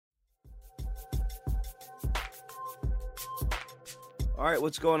All right,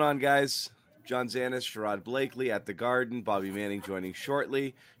 what's going on, guys? John Zanis, Sherrod Blakely at the Garden. Bobby Manning joining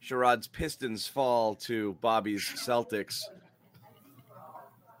shortly. Sherrod's Pistons fall to Bobby's Celtics.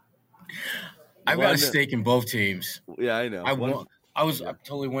 I've got a stake in both teams. Yeah, I know. I'm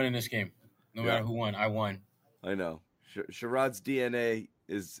totally winning this game. No matter who won, I won. I know. Sherrod's DNA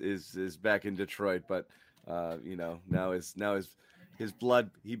is back in Detroit, but now his blood,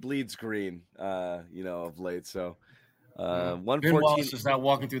 he bleeds green. Of late. So 114. Ben Wallace is not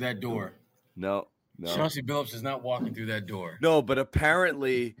walking through that door. No. Chauncey Billups is not walking through that door. No, but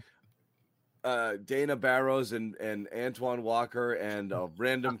apparently Dana Barrows and Antoine Walker and a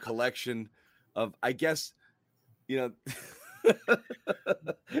random collection of, I guess, and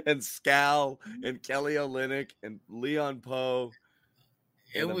Scal and Kelly Olynyk and Leon Poe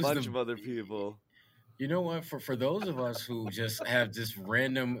and a bunch of other people. You know what? For those of us who just have this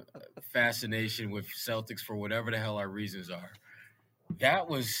random fascination with Celtics for whatever the hell our reasons are, that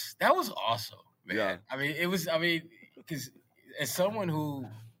was awesome, man. Yeah. Because as someone who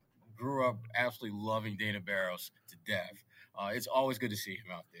grew up absolutely loving Dana Barrows to death, it's always good to see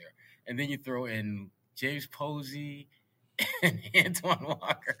him out there. And then you throw in James Posey and Antoine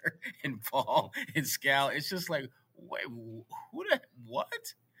Walker and Paul and Scal. It's just like, wait,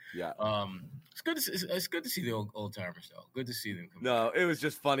 what? Yeah. It's good to see the old timers though. Good to see them come back. It was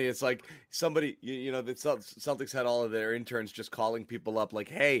just funny. It's like somebody, the Celtics had all of their interns just calling people up like,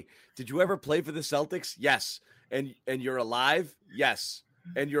 "Hey, did you ever play for the Celtics?" Yes. And you're alive? Yes.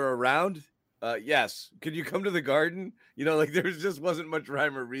 And you're around? Yes. Could you come to the Garden? There just wasn't much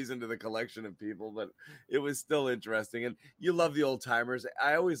rhyme or reason to the collection of people, but it was still interesting. And you love the old timers.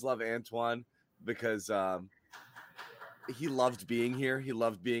 I always love Antoine because he loved being here. He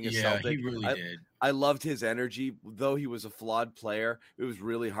loved being a Celtic. He really did. I loved his energy. Though he was a flawed player, it was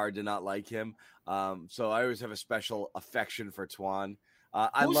really hard to not like him. So I always have a special affection for Twan.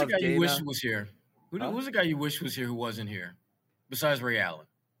 I love the guy Dana. You wish was here? Who's the guy you wish was here who wasn't here? Besides Ray Allen.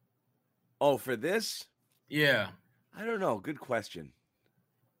 Oh, for this? Yeah. I don't know. Good question.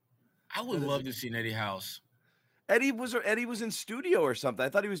 I would love to see Eddie House. Eddie was in studio or something. I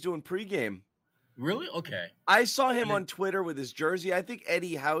thought he was doing pregame. Really? Okay. I saw him on Twitter with his jersey. I think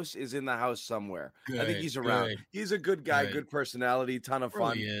Eddie House is in the house somewhere. I think he's around. Good. He's a good guy, good personality, ton of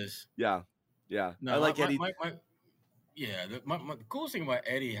fun. He is. Yeah. No, I like Eddie. The coolest thing about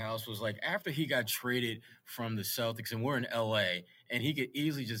Eddie House was like after he got traded from the Celtics and we're in LA and he could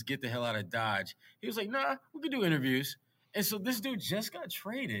easily just get the hell out of Dodge. He was like, nah, we could do interviews. And so this dude just got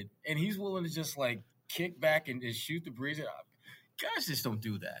traded and he's willing to just like kick back and shoot the breeze. Guys just don't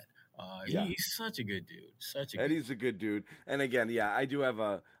do that. He's such a good dude. Eddie's a good dude. And again, I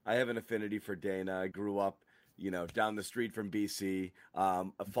have an affinity for Dana. I grew up, down the street from BC. I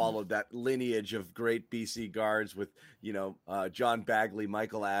followed that lineage of great BC guards with, John Bagley,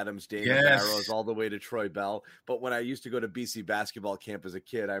 Michael Adams, Dana Barrows, all the way to Troy Bell. But when I used to go to BC basketball camp as a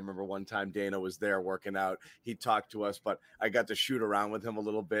kid, I remember one time Dana was there working out. He talked to us, but I got to shoot around with him a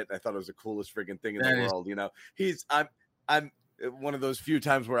little bit. I thought it was the coolest friggin' thing in the world. I'm one of those few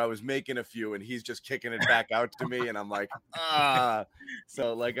times where I was making a few and he's just kicking it back out to me and I'm like,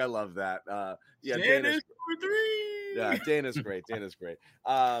 so like, I love that. Dana's for three. Yeah. Dana's great.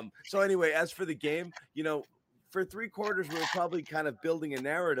 So anyway, as for the game, for 3 quarters, we were probably kind of building a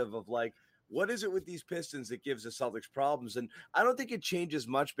narrative of like, what is it with these Pistons that gives the Celtics problems? And I don't think it changes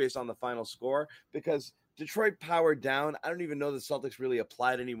much based on the final score because Detroit powered down. I don't even know the Celtics really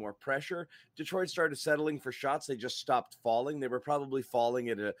applied any more pressure. Detroit started settling for shots. They just stopped falling. They were probably falling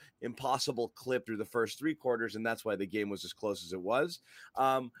at an impossible clip through the first 3 quarters, and that's why the game was as close as it was.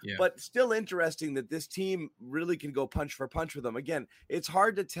 But still interesting that this team really can go punch for punch with them. Again, it's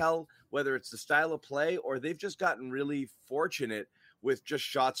hard to tell whether it's the style of play or they've just gotten really fortunate with just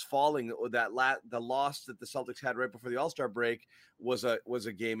shots falling. The loss that the Celtics had right before the All-Star break was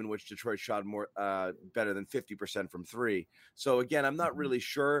a game in which Detroit shot more better than 50% from 3. So again, I'm not really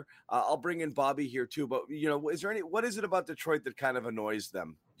sure. I'll bring in Bobby here too, but what is it about Detroit that kind of annoys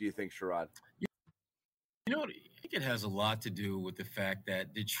them? Do you think, Sherrod? I think it has a lot to do with the fact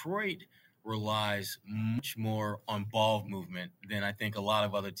that Detroit relies much more on ball movement than I think a lot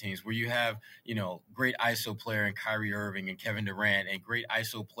of other teams where you have, great ISO player in Kyrie Irving and Kevin Durant and great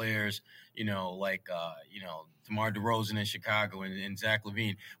ISO players, like DeMar DeRozan in Chicago and Zach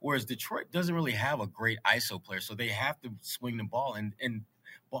LaVine, whereas Detroit doesn't really have a great ISO player. So they have to swing the ball and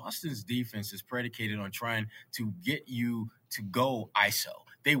Boston's defense is predicated on trying to get you to go ISO.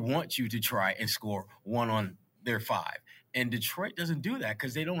 They want you to try and score 1 on their 5. And Detroit doesn't do that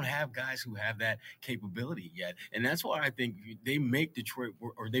because they don't have guys who have that capability yet. And that's why I think they make Detroit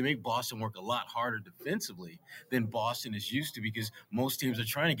work, or they make Boston work a lot harder defensively than Boston is used to, because most teams are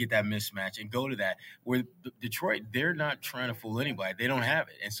trying to get that mismatch and go to that. Where Detroit, they're not trying to fool anybody. They don't have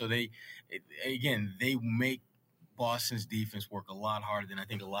it. And so they make Boston's defense work a lot harder than I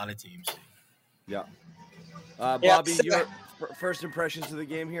think a lot of teams do. Yeah. Bobby, your first impressions of the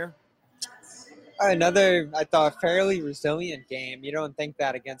game here? Another, I thought, fairly resilient game. You don't think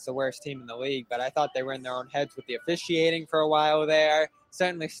that against the worst team in the league, but I thought they were in their own heads with the officiating for a while there.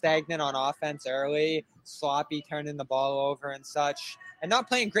 Certainly stagnant on offense early, sloppy turning the ball over and such, and not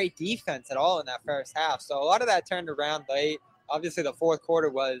playing great defense at all in that first half. So a lot of that turned around late. Obviously, the fourth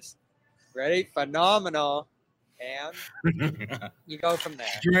quarter was ready, phenomenal, and you go from there.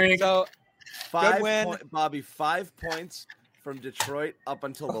 Drink. So, good win. Bobby, 5 points from Detroit up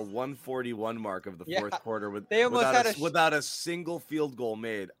until the 141 mark of the fourth quarter without a single field goal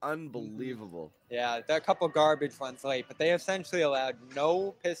made. Unbelievable. Yeah, there are a couple garbage ones late, but they essentially allowed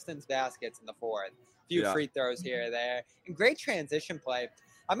no Pistons baskets in the fourth. A few free throws here or there. And great transition play.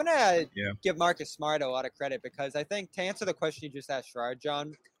 I'm going to give Marcus Smart a lot of credit, because I think, to answer the question you just asked Sherrod,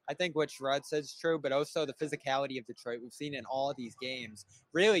 John, I think what Sherrod says is true, but also the physicality of Detroit we've seen in all these games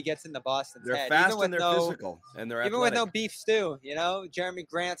really gets into Boston's head. They're fast and they're physical, and they're even athletic. with no beef stew, Jeremy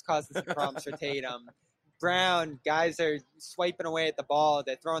Grant's causing some problems for Tatum. Brown, guys are swiping away at the ball.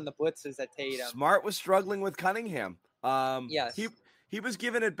 They're throwing the blitzes at Tatum. Smart was struggling with Cunningham. Yes. He was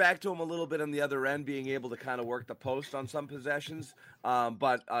giving it back to him a little bit on the other end, being able to kind of work the post on some possessions.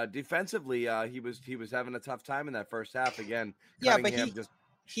 But defensively, he was having a tough time in that first half. Again, Cunningham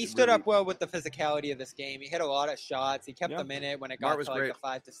he stood up well with the physicality of this game. He hit a lot of shots. He kept them in it when it got to like the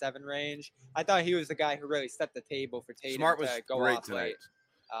 5 to 7 range. I thought he was the guy who really set the table for Tatum to go off late.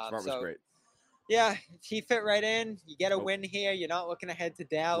 Smart was great. Yeah, he fit right in. You get a win here. You're not looking ahead to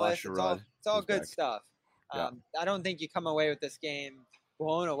Dallas. It's all good stuff. I don't think you come away with this game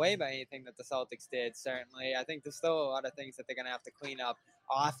blown away by anything that the Celtics did, certainly. I think there's still a lot of things that they're going to have to clean up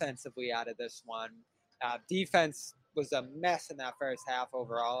offensively out of this one. Defense was a mess in that first half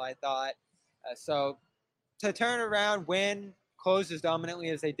overall, I thought. So to turn around, win, close as dominantly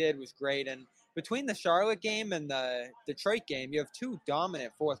as they did was great. And between the Charlotte game and the Detroit game, you have two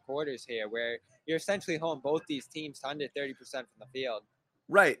dominant fourth quarters here where you're essentially holding both these teams to under 30% from the field.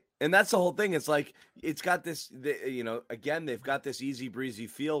 Right. And that's the whole thing. It's like, it's got this, again, they've got this easy breezy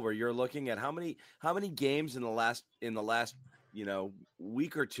feel where you're looking at how many games in the last,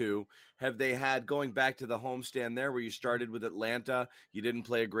 week or two have they had, going back to the homestand there, where you started with Atlanta, you didn't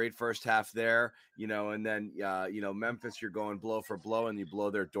play a great first half there, and then, Memphis, you're going blow for blow and you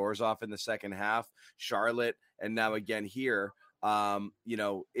blow their doors off in the second half, Charlotte. And now again here,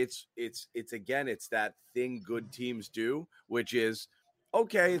 it's that thing good teams do, which is,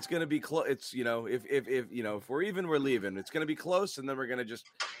 okay, it's going to be close. It's, if we're even, we're leaving. It's going to be close, and then we're going to just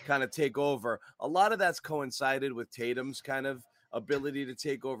kind of take over. A lot of that's coincided with Tatum's kind of ability to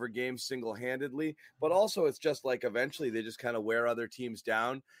take over games single-handedly, but also it's just like eventually they just kind of wear other teams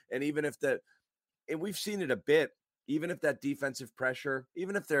down. And even if and we've seen it a bit, even if that defensive pressure,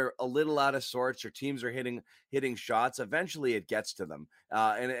 even if they're a little out of sorts or teams are hitting shots, eventually it gets to them.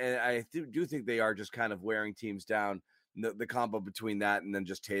 And I do think they are just kind of wearing teams down. The combo between that and then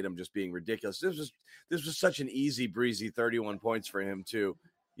just Tatum just being ridiculous. This was such an easy breezy 31 points for him too,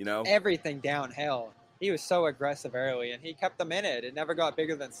 everything downhill. He was so aggressive early and he kept them in it. It never got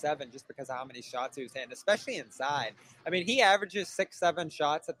bigger than 7 just because of how many shots he was hitting, especially inside. I mean, he averages 6-7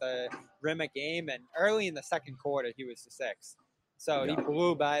 shots at the rim a game, and early in the second quarter he was the 6th. So he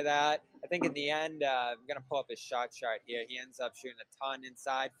blew by that. I think in the end, I'm going to pull up his shot chart here. He ends up shooting a ton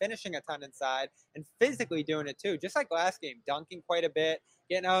inside, finishing a ton inside, and physically doing it too. Just like last game, dunking quite a bit,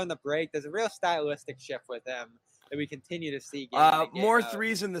 getting out on the break. There's a real stylistic shift with him that we continue to see. More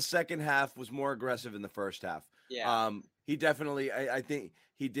threes in the second half, was more aggressive in the first half. Yeah. He definitely, I think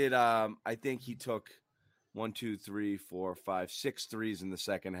he did. I think he took 1, 2, 3, 4, 5, 6 threes in the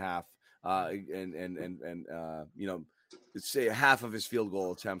second half. Say half of his field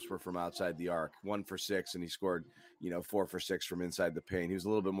goal attempts were from outside the arc, 1 for 6, and he scored, 4 for 6 from inside the paint. He was a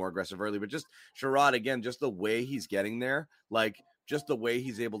little bit more aggressive early, but just Sherrod, again, just the way he's getting there, like just the way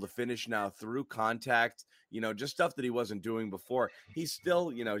he's able to finish now through contact, just stuff that he wasn't doing before. He's still,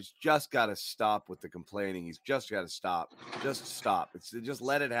 he's just got to stop with the complaining. He's just got to stop. Just stop. Just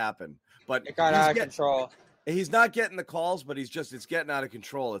let it happen. But it got out of control. He's not getting the calls, but it's getting out of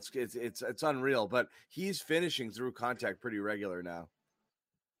control. It's unreal, but he's finishing through contact pretty regular now.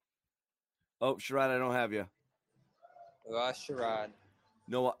 Oh, Sherrod, I don't have you. We lost Sherrod.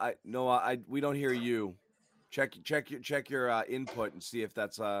 Noah, we don't hear you. check your input and see if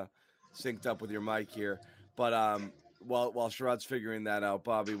that's synced up with your mic here. But while Sherrod's figuring that out,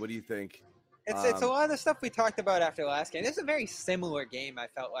 Bobby, what do you think? It's a lot of the stuff we talked about after the last game. This is a very similar game, I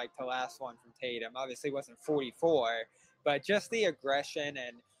felt like, to last one from Tatum. Obviously, it wasn't 44, but just the aggression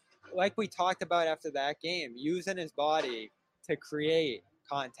and, like we talked about after that game, using his body to create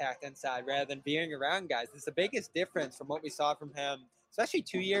contact inside rather than veering around guys. It's the biggest difference from what we saw from him, especially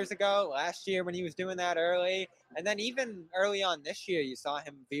 2 years ago, last year when he was doing that early. And then even early on this year, you saw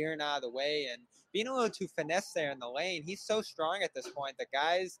him veering out of the way and being a little too finesse there in the lane. He's so strong at this point that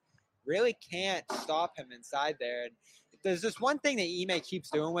guys really can't stop him inside there. And there's this one thing that Ime keeps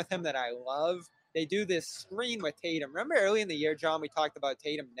doing with him that I love. They do this screen with Tatum. Remember early in the year, John, we talked about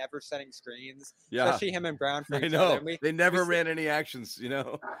Tatum never setting screens, especially him and Brown for each other. They never ran any actions,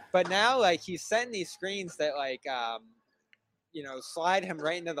 But now, like, he's setting these screens that, like, slide him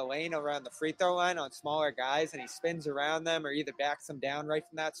right into the lane around the free throw line on smaller guys, and he spins around them or either backs them down right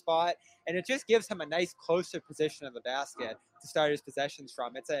from that spot. And it just gives him a nice closer position of the basket to start his possessions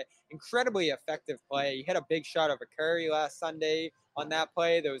from. It's an incredibly effective play. He hit a big shot over Curry last Sunday on that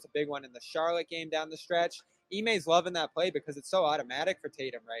play. There was a big one in the Charlotte game down the stretch. Ime's loving that play because it's so automatic for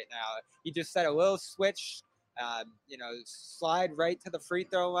Tatum right now. He just set a little switch, slide right to the free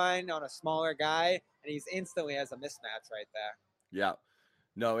throw line on a smaller guy, and he's instantly has a mismatch right there. Yeah,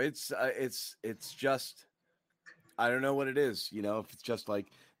 no, it's just, I don't know what it is. If it's just like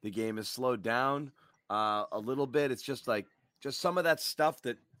the game is slowed down a little bit. It's just like some of that stuff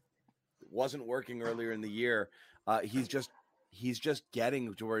that wasn't working earlier in the year. He's just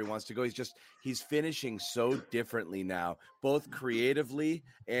getting to where he wants to go. He's finishing so differently now, both creatively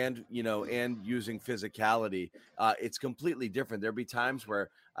and using physicality. It's completely different. There'd be times where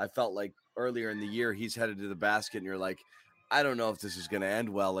I felt like earlier in the year he's headed to the basket and you're like, I don't know if this is going to end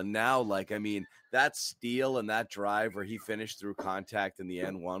well. And now, that steal and that drive where he finished through contact in the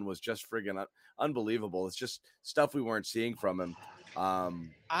end one was just friggin' unbelievable. It's just stuff we weren't seeing from him.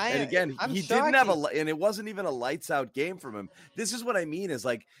 And again, he didn't have and it wasn't even a lights out game from him. This is what I mean is,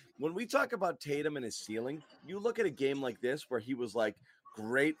 like, when we talk about Tatum and his ceiling, you look at a game like this where he was like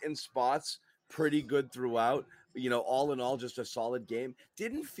great in spots, pretty good throughout, all in all, just a solid game.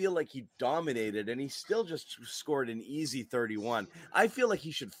 Didn't feel like he dominated, and he still just scored an easy 31. I feel like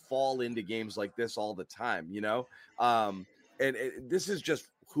he should fall into games like this all the time, and this is just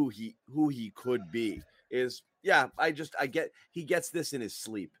who he could be. He gets this in his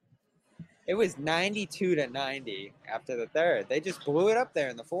sleep. It was 92-90 after the third. They just blew it up there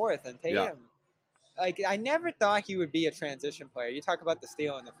in the fourth, and Tatum, I never thought he would be a transition player. You talk about the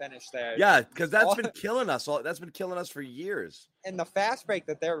steal and the finish there. Yeah, because that's been killing us. That's been killing us for years. And the fast break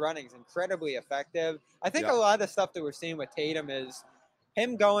that they're running is incredibly effective. I think a lot of the stuff that we're seeing with Tatum is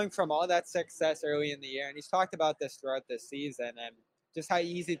him going from all that success early in the year, and he's talked about this throughout this season, and just how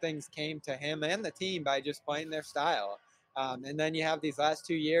easy things came to him and the team by just playing their style. And then you have these last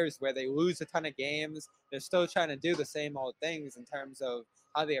 2 years where they lose a ton of games. They're still trying to do the same old things in terms of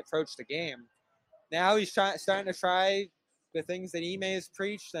how they approach the game. Now he's starting to try the things that Ime has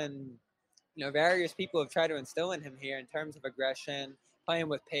preached, and various people have tried to instill in him here in terms of aggression, playing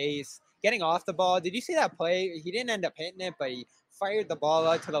with pace, getting off the ball. Did you see that play? He didn't end up hitting it, but he fired the ball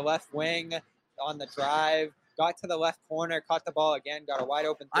out to the left wing on the drive, got to the left corner, caught the ball again, got a wide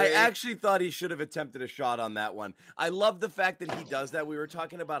open three. I actually thought he should have attempted a shot on that one. I love the fact that he does that. We were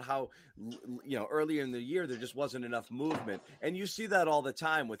talking about how, earlier in the year, there just wasn't enough movement. And you see that all the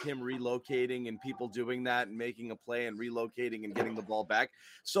time with him relocating and people doing that and making a play and relocating and getting the ball back.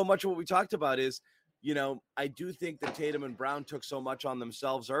 So much of what we talked about is, I do think that Tatum and Brown took so much on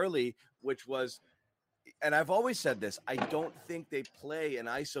themselves early, which was, and I've always said this, I don't think they play an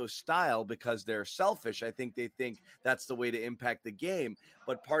ISO style because they're selfish. I think they think that's the way to impact the game.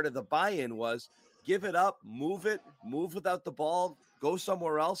 But part of the buy-in was give it up, move without the ball, go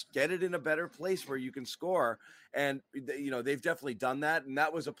somewhere else, get it in a better place where you can score. And, they've definitely done that. And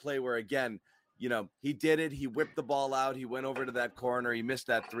that was a play where, again, he did it. He whipped the ball out. He went over to that corner. He missed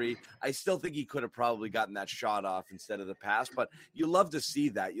that three. I still think he could have probably gotten that shot off instead of the pass, but you love to see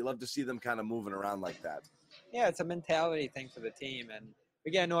that. You love to see them kind of moving around like that. Yeah, it's a mentality thing for the team, and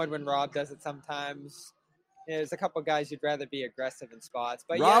we get annoyed when Rob does it sometimes. There's a couple guys you'd rather be aggressive in spots,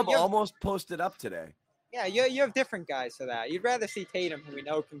 but Rob almost posted up today. Yeah, you have different guys for that. You'd rather see Tatum, who we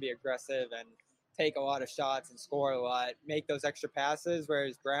know can be aggressive and take a lot of shots and score a lot, make those extra passes,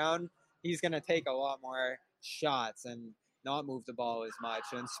 whereas Brown, he's going to take a lot more shots and not move the ball as much.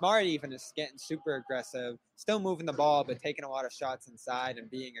 And Smart even is getting super aggressive, still moving the ball, but taking a lot of shots inside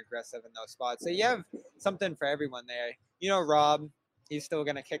and being aggressive in those spots. So you have something for everyone there. Rob, he's still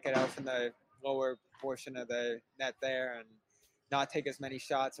going to kick it out from the lower portion of the net there and not take as many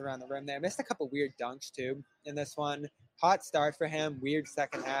shots around the rim there. Missed a couple weird dunks too in this one. Hot start for him, weird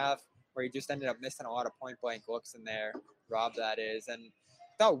second half where he just ended up missing a lot of point blank looks in there. Rob, that is. And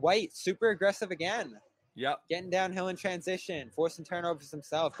I thought White super aggressive again. Yep. Getting downhill in transition, forcing turnovers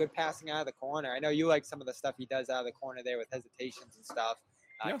himself, good passing out of the corner. I know you like some of the stuff he does out of the corner there with hesitations and stuff,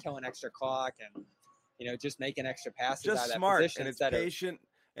 killing extra clock and, just making extra passes just out of that smart, position. And it's patient.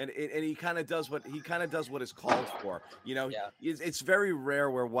 And he kind of does what is called for. It's very rare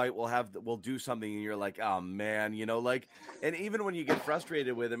where White will do something and you're like, oh man, and even when you get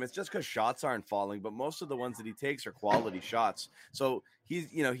frustrated with him, it's just because shots aren't falling. But most of the ones that he takes are quality shots. So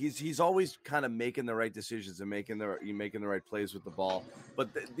he's always kind of making the right decisions and making the right plays with the ball. But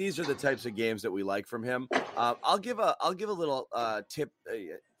these are the types of games that we like from him. I'll give a little tip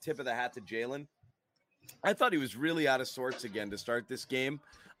of the hat to Jalen. I thought he was really out of sorts again to start this game.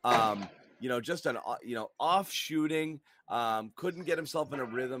 Just an off shooting, couldn't get himself in a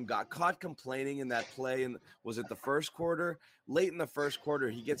rhythm, got caught complaining in that play. And was it the first quarter? Late in the first quarter,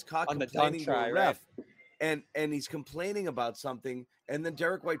 he gets caught on complaining the dunk try, to a ref. Right? And he's complaining about something, and then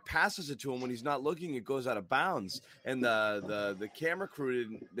Derek White passes it to him when he's not looking. It goes out of bounds, and the camera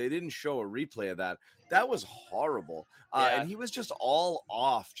crew didn't show a replay of that. That was horrible, and he was just all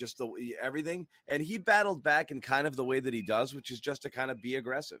off, just everything. And he battled back in kind of the way that he does, which is just to kind of be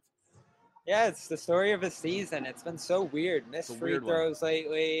aggressive. Yeah, it's the story of his season. It's been so weird. Missed free throws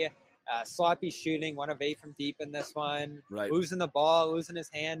lately. Sloppy shooting, 1 of 8 from deep in this one. Right. Losing the ball, losing his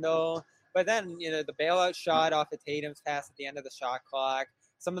handle. But then, the bailout shot off of Tatum's pass at the end of the shot clock.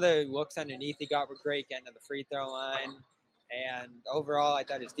 Some of the looks underneath he got were great getting to the free throw line. And overall, I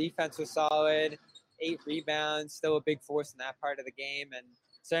thought his defense was solid. 8 rebounds, still a big force in that part of the game. And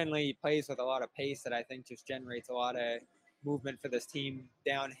certainly he plays with a lot of pace that I think just generates a lot of movement for this team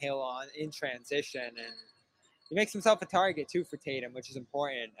downhill in transition. And he makes himself a target, too, for Tatum, which is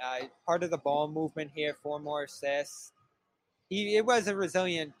important. Part of the ball movement here, 4 more assists. It was a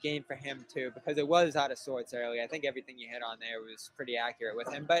resilient game for him, too, because it was out of sorts early. I think everything you hit on there was pretty accurate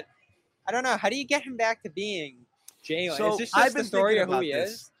with him. But I don't know. How do you get him back to being Jalen? So is this just the story of who he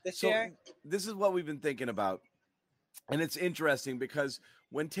is this year? This is what we've been thinking about. And it's interesting because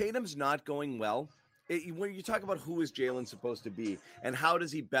when Tatum's not going well, when you talk about who is Jalen supposed to be and how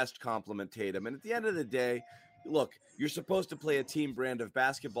does he best complement Tatum, and at the end of the day, look, you're supposed to play a team brand of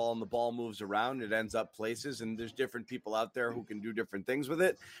basketball and the ball moves around. It ends up places, and there's different people out there who can do different things with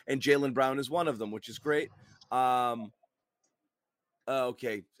it. And Jaylen Brown is one of them, which is great. Okay.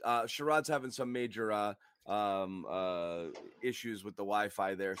 Sherrod's having some major issues with the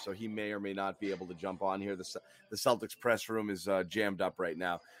Wi-Fi there, so he may or may not be able to jump on here. The Celtics press room is jammed up right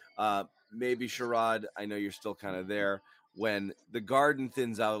now. Maybe Sherrod, I know you're still kind of there. When the garden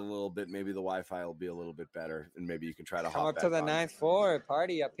thins out a little bit, maybe the Wi-Fi will be a little bit better, and maybe you can try to come up to the 9th floor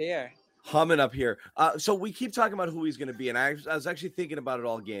party up here. Humming up here. So we keep talking about who he's going to be, and I was actually thinking about it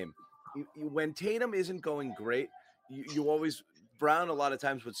all game. When Tatum isn't going great, you always Brown a lot of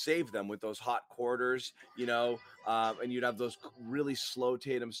times would save them with those hot quarters, and you'd have those really slow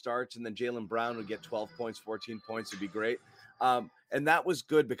Tatum starts, and then Jaylen Brown would get 12 points, 14 points. It'd be great. And that was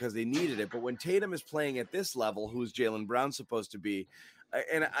good because they needed it. But when Tatum is playing at this level, who's Jaylen Brown supposed to be?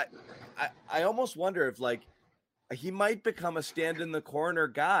 And I almost wonder if he might become a stand in the corner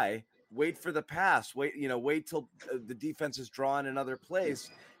guy, wait for the pass, wait till the defense is drawn another place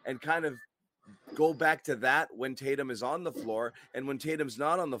and kind of go back to that when Tatum is on the floor. And when Tatum's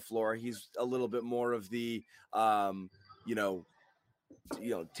not on the floor, he's a little bit more of the,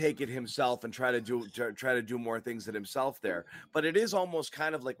 take it himself and try to do more things than himself there. But it is almost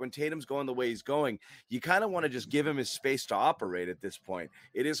kind of like when Tatum's going the way he's going, you kind of want to just give him his space to operate at this point.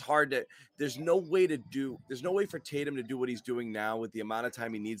 It is hard there's no way for Tatum to do what he's doing now with the amount of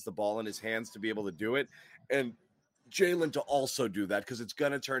time he needs the ball in his hands to be able to do it. And Jalen to also do that because it's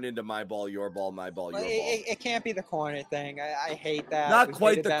going to turn into my ball, your ball, my ball, your ball. It can't be the corner thing. I hate that. Not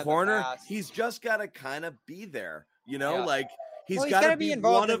quite the corner. He's just got to kind of be there, He's got to be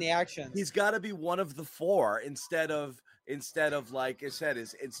involved in the action. He's got to be one of the 4 instead of like I said,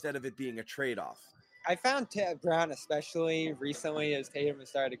 instead of it being a trade-off. I found Brown, especially recently as Tatum has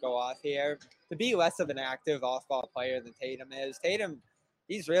started to go off here, to be less of an active off-ball player than Tatum is. Tatum,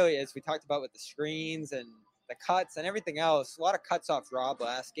 he's really, as we talked about with the screens and the cuts and everything else, a lot of cuts off Rob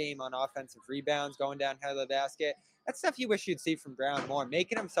last game on offensive rebounds, going downhill the basket. That's stuff you wish you'd see from Brown more.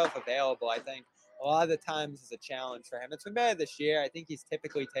 Making himself available, I think, a lot of the times is a challenge for him. It's been better this year. I think he's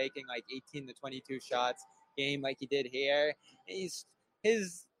typically taking like 18 to 22 shots a game like he did here. His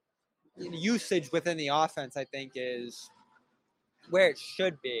usage within the offense, I think, is where it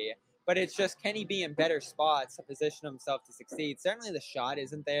should be. but it's just, can he be in better spots to position himself to succeed? Certainly the shot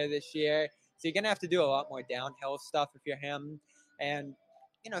isn't there this year, so you're going to have to do a lot more downhill stuff if you're him. And,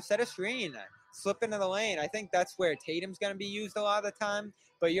 set a screen, slip into the lane. I think that's where Tatum's going to be used a lot of the time.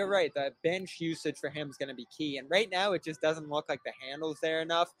 But you're right, the bench usage for him is going to be key. And right now, it just doesn't look like the handle's there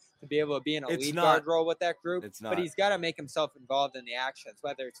enough to be able to be in a lead guard role with that group. It's not. But he's got to make himself involved in the actions,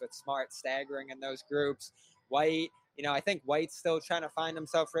 whether it's with Smart staggering in those groups, White. I think White's still trying to find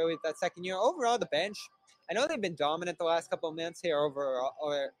himself really with that second year. Overall, the bench, I know they've been dominant the last couple of minutes here overall,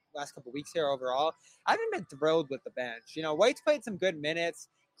 or last couple of weeks here overall. I haven't been thrilled with the bench. White's played some good minutes.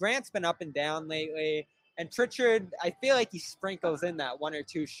 Grant's been up and down lately. And Pritchard, I feel like he sprinkles in that one or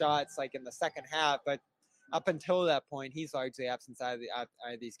two shots like in the second half, but up until that point, he's largely absent out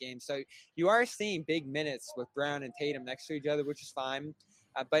of these games. So you are seeing big minutes with Brown and Tatum next to each other, which is fine.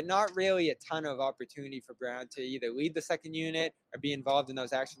 But not really a ton of opportunity for Brown to either lead the second unit or be involved in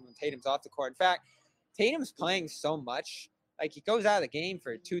those actions when Tatum's off the court. In fact, Tatum's playing so much, like he goes out of the game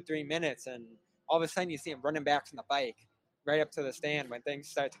for 2-3 minutes, and all of a sudden you see him running back from the bike right up to the stand when things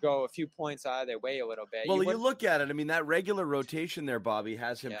start to go a few points out of their way a little bit. Well, you look at it, I mean, that regular rotation there, Bobby,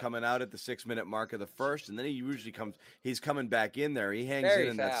 has him coming out at the 6-minute mark of the first, and then he usually he's coming back in there. He hangs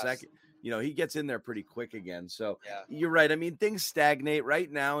in that second. He gets in there pretty quick again. So You're right. I mean, things stagnate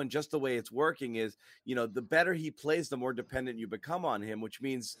right now, and just the way it's working is, the better he plays, the more dependent you become on him, which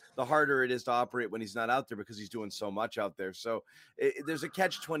means the harder it is to operate when he's not out there because he's doing so much out there. So there's a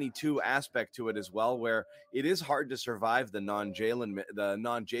catch-22 aspect to it as well, where it is hard to survive the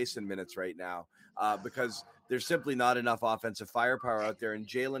non-Jason minutes right now because there's simply not enough offensive firepower out there, and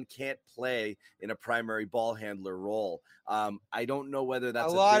Jalen can't play in a primary ball handler role. I don't know whether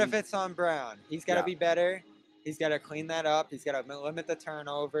that's a lot of it's on Brown. He's got to be better. He's got to clean that up. He's got to limit the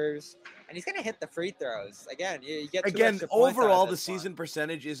turnovers, and he's going to hit the free throws. Again, you get overall the season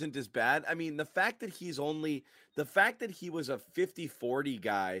percentage isn't as bad. I mean, the fact that he was a 50-40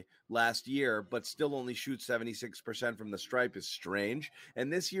 guy last year, but still only shoots 76% from the stripe is strange.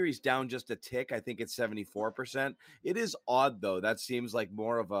 And this year he's down just a tick. I think it's 74%. It is odd though. That seems like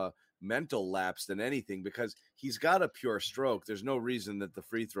more of a mental lapse than anything because he's got a pure stroke. There's no reason that the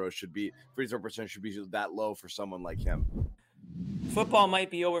free throw percent should be that low for someone like him. Football might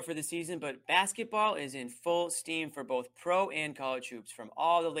be over for the season, but basketball is in full steam for both pro and college hoops. From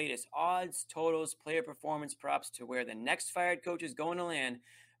all the latest odds, totals, player performance props to where the next fired coach is going to land,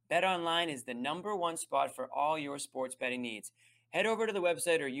 BetOnline is the #1 spot for all your sports betting needs. Head over to the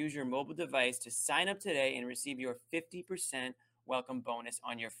website or use your mobile device to sign up today and receive your 50% welcome bonus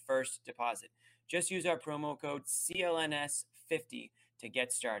on your first deposit. Just use our promo code CLNS50 to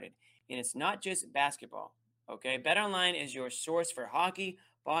get started. And it's not just basketball, okay? BetOnline is your source for hockey,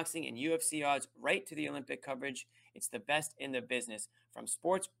 boxing, and UFC odds right to the Olympic coverage. It's the best in the business. From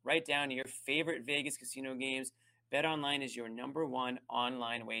sports right down to your favorite Vegas casino games, BetOnline is your #1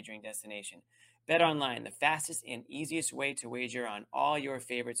 online wagering destination. BetOnline, the fastest and easiest way to wager on all your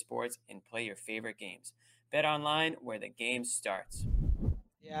favorite sports and play your favorite games. BetOnline, where the game starts.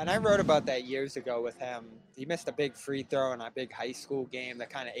 Yeah, and I wrote about that years ago with him. He missed a big free throw in a big high school game that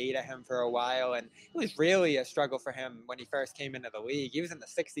kind of ate at him for a while, and it was really a struggle for him when he first came into the league. He was in the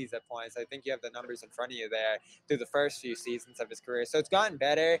 60s at points. I think you have the numbers in front of you there through the first few seasons of his career. So it's gotten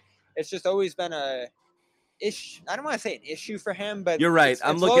better. It's just always been I don't want to say an issue for him, but you're right.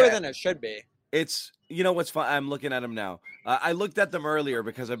 It's lower than it should be. It's, what's fun? I'm looking at him now. I looked at them earlier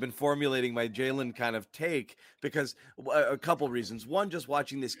because I've been formulating my Jalen kind of take because a couple reasons. One, just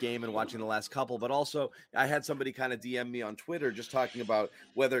watching this game and watching the last couple, but also I had somebody kind of DM me on Twitter just talking about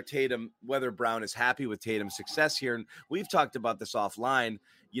whether Brown is happy with Tatum's success here. And we've talked about this offline.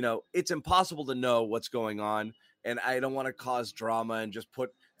 It's impossible to know what's going on. And I don't want to cause drama and just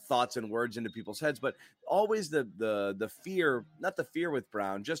put thoughts and words into people's heads, but always the fear, not the fear with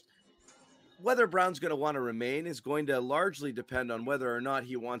Brown, just whether Brown's going to want to remain is going to largely depend on whether or not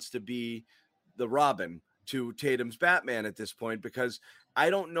he wants to be the Robin to Tatum's Batman at this point, because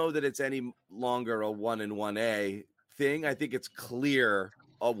I don't know that it's any longer a 1 and 1A thing. I think it's clear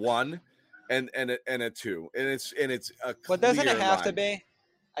a 1 and a 2, and it's a clear But doesn't it have line. To be?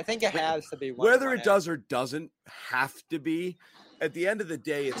 I think it has to be 1. Whether it does or doesn't have to be, at the end of the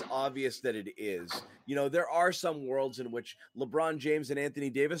day, it's obvious that it is. There are some worlds in which LeBron James and Anthony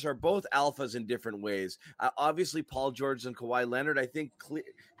Davis are both alphas in different ways. Obviously, Paul George and Kawhi Leonard, I think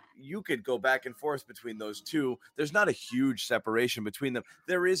you could go back and forth between those two. There's not a huge separation between them.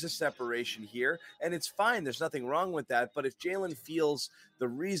 There is a separation here, and it's fine. There's nothing wrong with that. But if Jalen feels the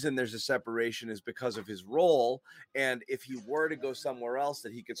reason there's a separation is because of his role, and if he were to go somewhere else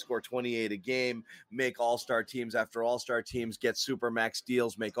that he could score 28 a game, make all-star teams after all-star teams, get supermax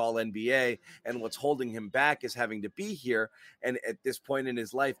deals, make all NBA, and what's holding him back is having to be here. And at this point in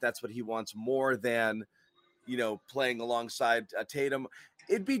his life, that's what he wants more than, playing alongside Tatum.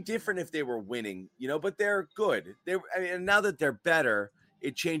 It'd be different if they were winning, but they're good. And now that they're better,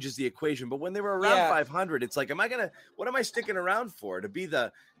 it changes the equation. But when they were around 500, it's like, what am I sticking around for? To be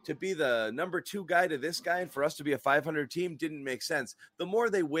the number 2 guy to this guy, and for us to be a 500 team didn't make sense. The more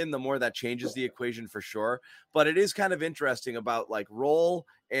they win, the more that changes the equation for sure. But it is kind of interesting about like role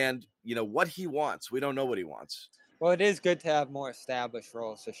and, what he wants. We don't know what he wants. Well, it is good to have more established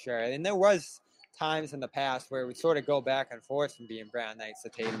roles for sure. And there was times in the past where we sort of go back and forth from being Brown Knights to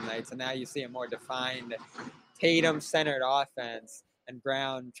Tatum Knights, and now you see a more defined Tatum-centered offense and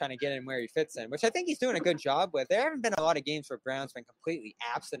Brown trying to get in where he fits in, which I think he's doing a good job with. There haven't been a lot of games where Brown's been completely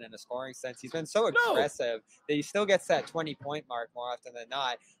absent in a scoring sense. He's been so aggressive that he still gets that 20-point mark more often than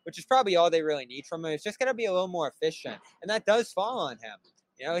not, which is probably all they really need from him. It's just got to be a little more efficient, and that does fall on him.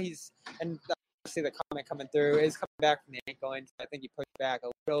 And obviously the comment coming through is coming back from the ankle injury. I think he pushed back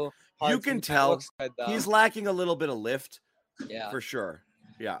a little hard. You can tell good, he's lacking a little bit of lift. Yeah, for sure.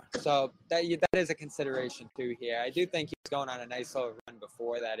 Yeah. So that is a consideration too here. I do think he's going on a nice little run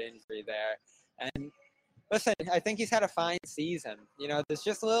before that injury there. And listen, I think he's had a fine season. There's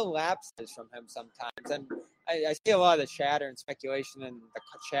just little lapses from him sometimes. And I see a lot of the chatter and speculation in the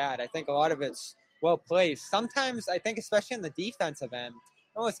chat. I think a lot of it's well placed. Sometimes I think, especially in the defensive end,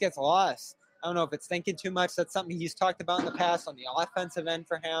 it almost gets lost. I don't know if it's thinking too much. That's something he's talked about in the past on the offensive end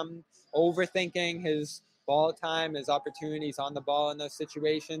for him, overthinking his ball time, his opportunities on the ball in those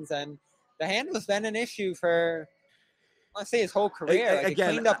situations. And the handle's been an issue for, I want to say, his whole career. Again,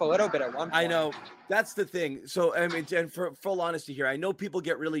 it cleaned up a little bit at one point. I know. That's the thing. So, I mean, and for full honesty here, I know people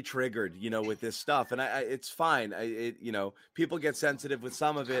get really triggered, with this stuff. And it's fine. People get sensitive with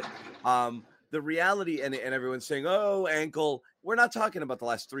some of it. The reality, and everyone's saying, oh, ankle. We're not talking about the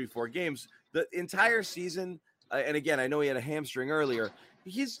last 3-4 games. The entire season, and again, I know he had a hamstring earlier.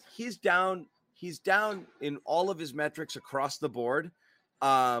 He's down. He's down in all of his metrics across the board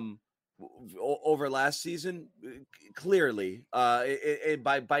over last season, clearly,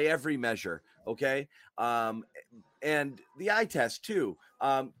 by every measure. Okay, and the eye test too.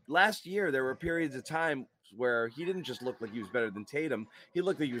 Last year, there were periods of time where he didn't just look like he was better than Tatum. He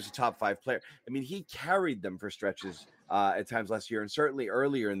looked like he was a top 5 player. I mean, he carried them for stretches at times last year, and certainly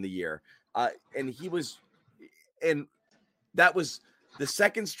earlier in the year. And that was the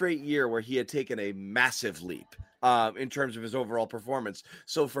second straight year where he had taken a massive leap in terms of his overall performance.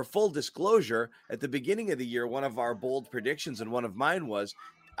 So for full disclosure, at the beginning of the year, one of our bold predictions and one of mine was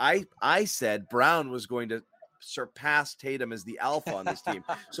I said Brown was going to surpass Tatum as the alpha on this team.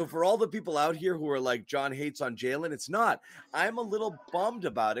 So for all the people out here who are like, John hates on Jalen, it's not. I'm a little bummed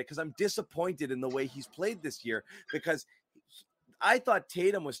about it because I'm disappointed in the way he's played this year, because I thought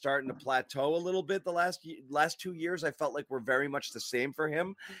Tatum was starting to plateau a little bit the last 2 years. I felt like we're very much the same for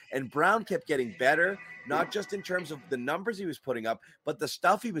him. And Brown kept getting better, not just in terms of the numbers he was putting up, but the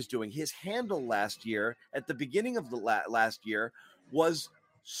stuff he was doing. His handle last year, at the beginning of the last year, was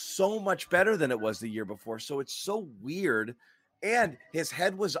so much better than it was the year before. So it's so weird. And his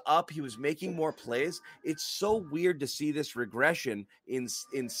head was up. He was making more plays. It's so weird to see this regression in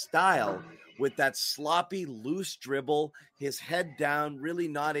style with that sloppy, loose dribble, his head down, really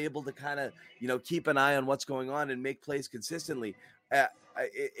not able to kind of, keep an eye on what's going on and make plays consistently.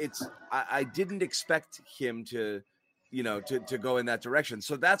 I didn't expect him to go in that direction.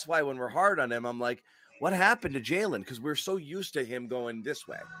 So that's why when we're hard on him, I'm like, what happened to Jalen? Because we're so used to him going this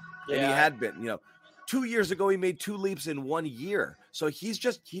way. Yeah. And he had been, 2 years ago, he made 2 leaps in 1 year. So he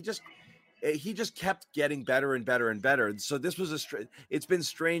just kept getting better and better and better. And so this was it's been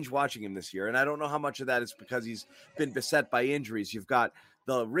strange watching him this year. And I don't know how much of that is because he's been beset by injuries. You've got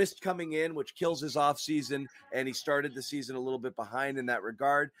the wrist coming in, which kills his offseason, and he started the season a little bit behind in that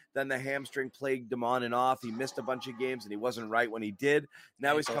regard. Then the hamstring plagued him on and off. He missed a bunch of games, and he wasn't right when he did.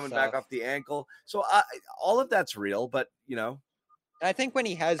 Now he's coming back off the ankle. So all of that's real, but, I think when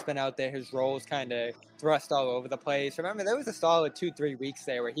he has been out there, his role's kind of thrust all over the place. Remember, there was a solid 2-3 weeks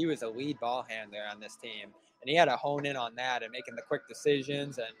there where he was a lead ball handler on this team, and he had to hone in on that and making the quick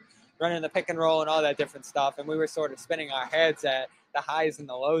decisions and running the pick and roll and all that different stuff. And we were sort of spinning our heads at the highs and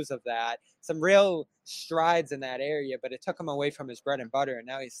the lows of that. Some real strides in that area, but it took him away from his bread and butter, and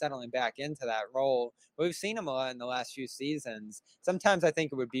now he's settling back into that role. We've seen him a lot in the last few seasons. Sometimes I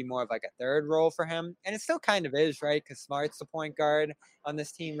think it would be more of like a third role for him, and it still kind of is, right? Because Smart's the point guard on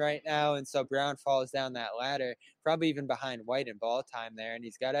this team right now, and so Brown falls down that ladder, probably even behind White in ball time there, and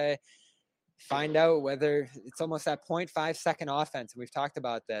he's got to find out whether it's almost that 0.5 second offense. We've talked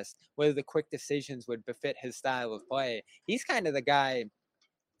about this, whether the quick decisions would befit his style of play. He's kind of the guy,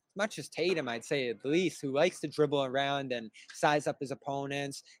 much as Tatum, I'd say at least, who likes to dribble around and size up his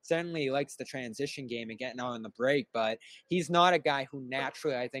opponents. Certainly likes the transition game and getting on the break, but he's not a guy who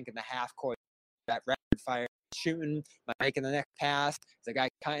naturally, I think, in the half court, that rapid fire shooting, making the next pass, the guy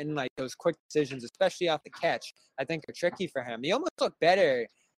cutting, like those quick decisions, especially off the catch, I think are tricky for him. He almost looked better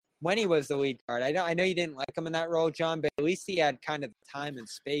when he was the lead guard. I know you didn't like him in that role, John, but at least he had kind of the time and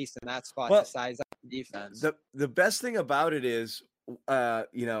space in that spot to size up the defense. The best thing about it is, the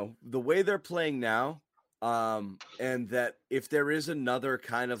way they're playing now, and that if there is another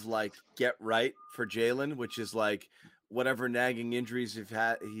kind of like get right for Jalen, which is like whatever nagging injuries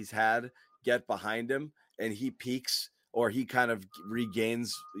he's had, get behind him, and he peaks or he kind of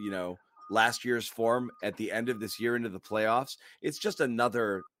regains, last year's form at the end of this year into the playoffs. It's just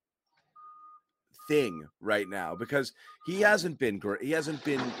another thing right now because he hasn't been great. He hasn't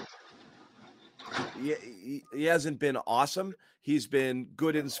been awesome. He's been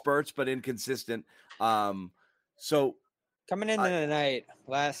good in spurts, but inconsistent. So coming into the night,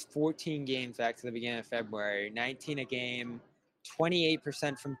 last 14 games back to the beginning of February, 19 a game,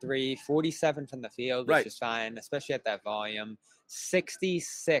 28% from three, 47 from the field, which is fine, especially at that volume.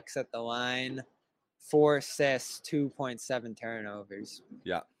 66 at the line, 4 assists, 2.7 turnovers.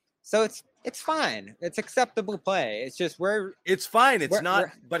 Yeah. So it's fine. It's acceptable play. It's just it's fine. It's not,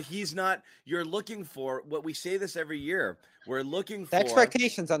 but he's not. You're looking for what we say this every year. We're looking for the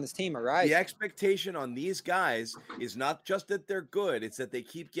expectations on this team are rising. The expectation on these guys is not just that they're good; it's that they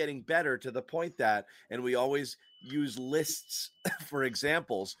keep getting better to the point that, and we always use lists for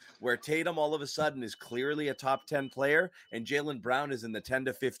examples where Tatum all of a sudden is clearly a top 10 player and Jaylen Brown is in the 10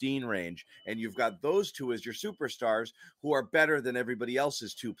 to 15 range. And you've got those two as your superstars who are better than everybody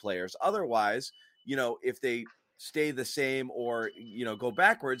else's two players. Otherwise, if they stay the same or, go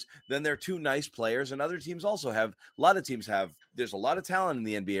backwards, then they're two nice players. And other teams also have, there's a lot of talent in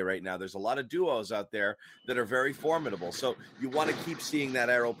the NBA right now. There's a lot of duos out there that are very formidable. So you want to keep seeing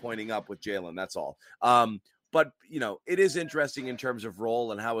that arrow pointing up with Jalen. That's all. But, it is interesting in terms of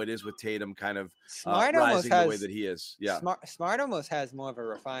role and how it is with Tatum kind of rising the way that he is. Yeah. Smart almost has more of a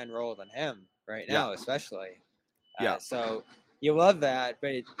refined role than him right now, especially. So you love that,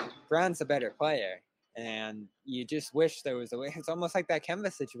 but Brown's a better player. And you just wish there was a way. It's almost like that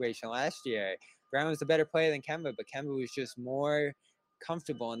Kemba situation last year. Brown was a better player than Kemba, but Kemba was just more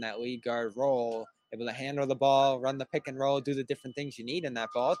comfortable in that lead guard role, able to handle the ball, run the pick and roll, do the different things you need in that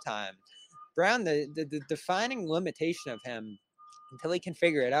ball time. Brown, the defining limitation of him, until he can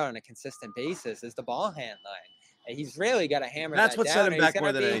figure it out on a consistent basis, is the ball handling. And he's really got to hammer that down. That's what set him back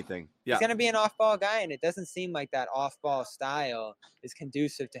more than anything. Yeah. He's going to be an off-ball guy, and it doesn't seem like that off-ball style is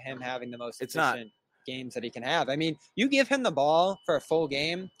conducive to him having the most efficient games that he can have. I mean, you give him the ball for a full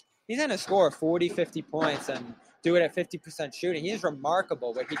game, he's going to score 40, 50 points and do it at 50% shooting. He's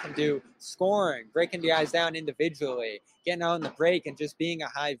remarkable what he can do scoring, breaking the guys down individually, getting out in the break, and just being a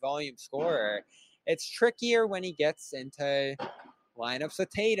high-volume scorer. It's trickier when he gets into lineups with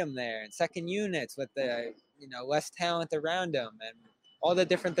Tatum there and second units with the less talent around him and all the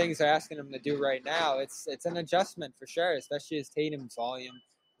different things they're asking him to do right now. It's an adjustment for sure, especially as Tatum's volume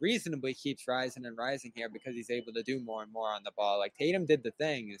reasonably keeps rising and rising here because he's able to do more and more on the ball. Like Tatum did the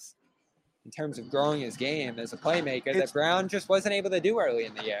things in terms of growing his game as a playmaker that Brown just wasn't able to do early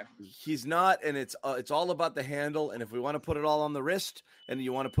in the year. He's not, and it's all about the handle. And if we want to put it all on the wrist and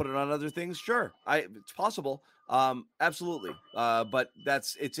you want to put it on other things, sure, it's possible. Absolutely. But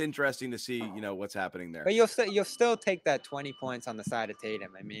it's interesting to see, what's happening there. But you'll still take that 20 points on the side of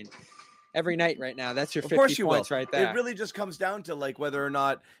Tatum. I mean, every night right now, that's your 50 points right there. It really just comes down to like whether or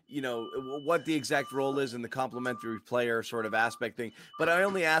not, what the exact role is in the complementary player sort of aspect thing. But I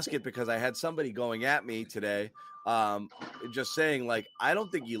only ask it because I had somebody going at me today, just saying like, I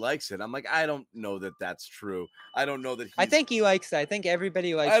don't think he likes it. I'm like, I don't know that that's true. I don't know that I think he likes it. I think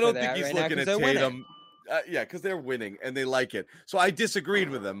everybody likes it. I don't think he's looking at Tatum. Because they're winning and they like it. So I disagreed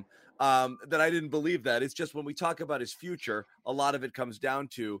with him that I didn't believe that. It's just when we talk about his future, a lot of it comes down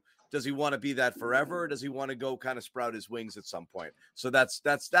to, does he want to be that forever? Or does he want to go kind of sprout his wings at some point? So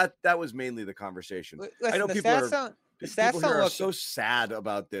that was mainly the conversation. Listen, The stats People don't here are look so sad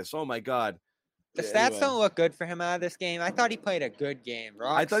about this. Oh my God. The Yeah, stats anyway. don't look good for him out of this game. I thought he played a good game.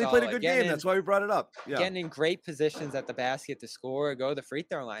 I thought he played a good game. That's why we brought it up. Yeah. Getting in great positions at the basket to score or go to the free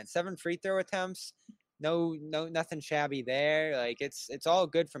throw line. 7 free throw attempts. No, nothing shabby there. Like it's all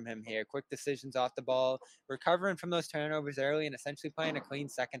good from him here. Quick decisions off the ball, recovering from those turnovers early, and essentially playing a clean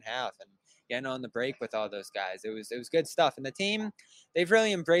second half and getting on the break with all those guys. It was good stuff. And the team, they've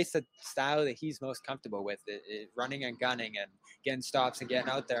really embraced the style that he's most comfortable with, running and gunning and getting stops and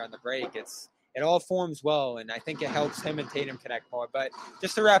getting out there on the break. It all forms well, and I think it helps him and Tatum connect more. But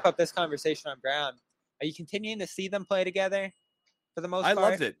just to wrap up this conversation on Brown, are you continuing to see them play together for the most part? I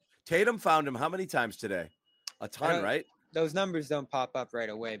loved it. Tatum found him how many times today? A ton, right? Those numbers don't pop up right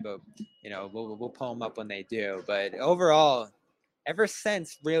away, but we'll pull them up when they do. But overall, ever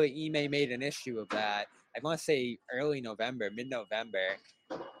since really Ime made an issue of that, I want to say early November, mid-November,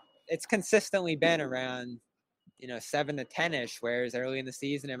 it's consistently been around 7 to 10-ish, whereas early in the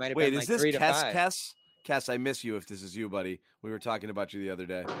season it might have been like 3 to 5. Cass, I miss you if this is you, buddy. We were talking about you the other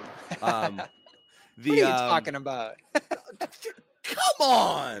day. What are you talking about? Come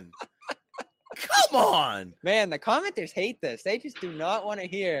on. Come on. Man, the commenters hate this. They just do not want to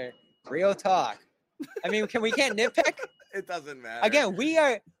hear real talk. I mean, we can't nitpick? It doesn't matter. Again,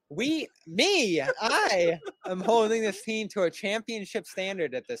 I am holding this team to a championship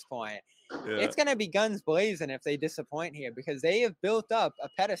standard at this point. Yeah. It's going to be guns blazing if they disappoint here because they have built up a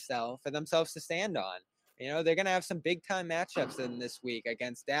pedestal for themselves to stand on. They're going to have some big-time matchups in this week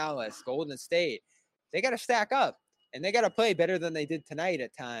against Dallas, Golden State. They got to stack up, and they got to play better than they did tonight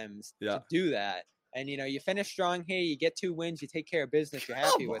at times to do that. And, you finish strong here. You get 2 wins. You take care of business. You're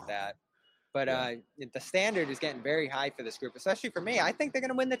happy with that. But the standard is getting very high for this group, especially for me. I think they're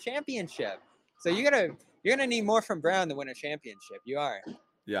going to win the championship. So you're gonna need more from Brown to win a championship. You are.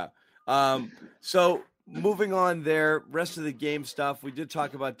 Yeah. So moving on there, rest of the game stuff. We did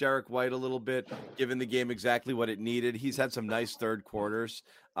talk about Derek White a little bit, giving the game exactly what it needed. He's had some nice third quarters,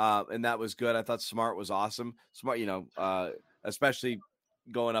 and that was good. I thought Smart was awesome. Smart, especially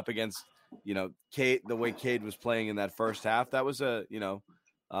going up against, Cade, the way Cade was playing in that first half. That was how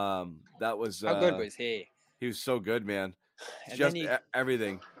good was he? He was so good, man. And just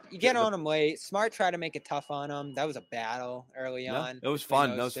everything. You get on him late. Smart tried to make it tough on him. That was a battle early on. It was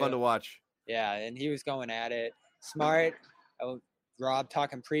fun. That was fun to watch. Yeah, and he was going at it. Smart, Rob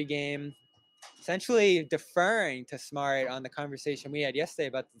talking pregame, essentially deferring to Smart on the conversation we had yesterday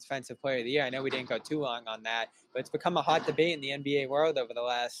about the Defensive Player of the Year. I know we didn't go too long on that, but it's become a hot debate in the NBA world over the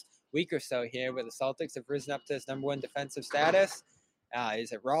last week or so here where the Celtics have risen up to this number 1 defensive status.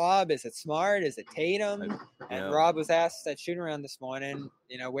 Is it Rob? Is it Smart? Is it Tatum? And Rob was asked at shoot-around this morning,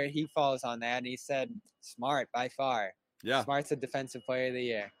 where he falls on that, and he said Smart by far. Yeah, Smart's the Defensive Player of the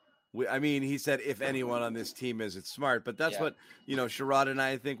Year. He said if anyone on this team is, it's Smart. But that's what Sherrod and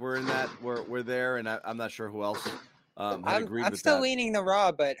I think we're in that. We're there, and I'm not sure who else had agreed with that. I'm still leaning to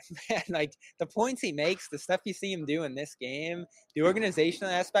Rob, but man, like the points he makes, the stuff you see him do in this game, the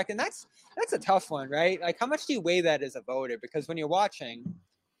organizational aspect, and that's a tough one, right? Like, how much do you weigh that as a voter? Because when you're watching,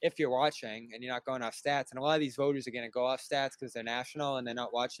 if you're watching and you're not going off stats, and a lot of these voters are going to go off stats because they're national and they're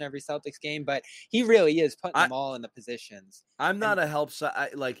not watching every Celtics game, but he really is putting them all in the positions. I'm not a help side.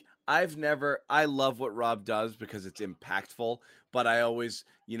 I love what Rob does because it's impactful, but I always,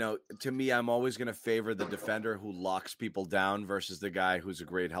 to me, I'm always going to favor the defender who locks people down versus the guy who's a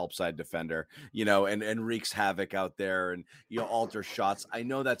great help side defender, and wreaks havoc out there and, alter shots. I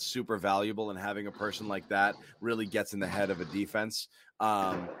know that's super valuable, and having a person like that really gets in the head of a defense.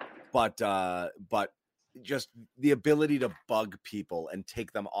 But just the ability to bug people and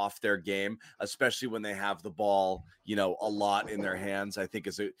take them off their game, especially when they have the ball, a lot in their hands, I think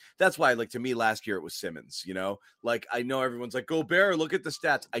that's why, to me last year it was Simmons, I know everyone's like, Gobert, look at the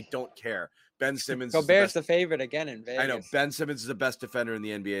stats. I don't care. Ben Simmons. Gobert's the favorite again in Vegas. I know Ben Simmons is the best defender in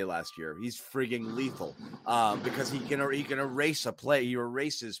the NBA last year. He's frigging lethal because he can erase a play. He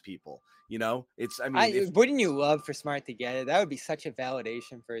erases people. Wouldn't you love for Smart to get it? That would be such a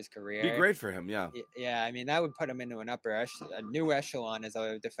validation for his career. Be great for him, yeah. Yeah, that would put him into a new echelon as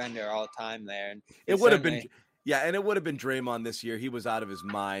a defender all time there. And it would have been, and it would have been Draymond this year. He was out of his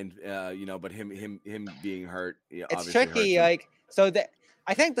mind, but him being hurt. It's tricky,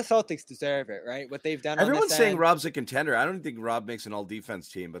 I think the Celtics deserve it, right? What they've done. Everyone's saying Rob's a contender. I don't think Rob makes an all-defense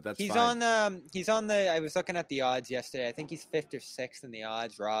team, but that's fine. I was looking at the odds yesterday. I think he's 5th or 6th in the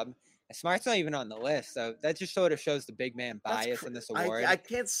odds, Rob. Smart's not even on the list, so that just sort of shows the big man bias in this award. I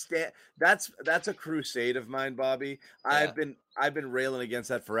can't stand that's a crusade of mine, Bobby. Yeah. I've been railing against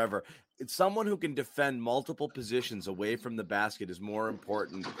that forever. someone who can defend multiple positions away from the basket is more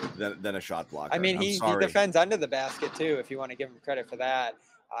important than a shot blocker. I mean, he defends under the basket too, if you want to give him credit for that.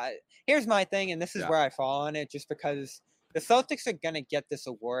 Here's my thing, and this is where I fall on it, just because the Celtics are going to get this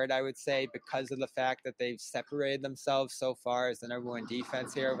award, I would say, because of the fact that they've separated themselves so far as the number one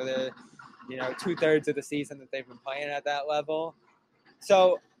defense here over the, 2/3 of the season that they've been playing at that level.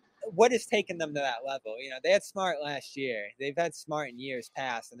 So what has taken them to that level? They had Smart last year. They've had Smart in years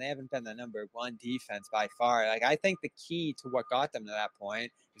past, and they haven't been the number one defense by far. Like, I think the key to what got them to that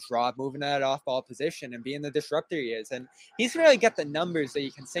point is Rob moving to that off-ball position and being the disruptor he is. And he's really got the numbers that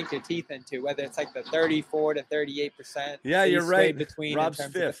you can sink your teeth into, whether it's like the 34 to 38%. Yeah, you're right. Between Rob's in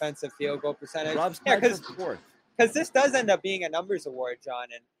terms fifth. Of defensive field goal percentage. Rob's fourth. Because this does end up being a numbers award, John.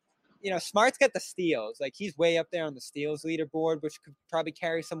 And Smart's got the steals. Like, he's way up there on the steals leaderboard, which could probably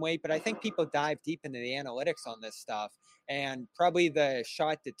carry some weight. But I think people dive deep into the analytics on this stuff. And probably the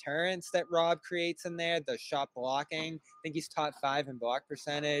shot deterrence that Rob creates in there, the shot blocking. I think he's top 5 in block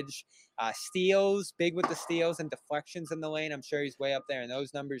percentage. Steals, big with the steals and deflections in the lane. I'm sure he's way up there in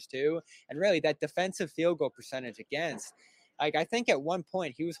those numbers too. And really, that defensive field goal percentage against. Like, I think at one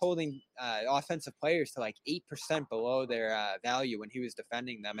point he was holding offensive players to like 8% below their value when he was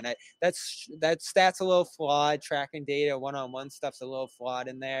defending them. And that stat's a little flawed. Tracking data, one-on-one stuff's a little flawed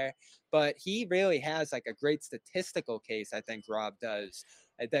in there. But he really has like a great statistical case, I think Rob does,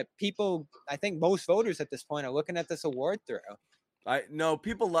 that people, I think most voters at this point are looking at this award through.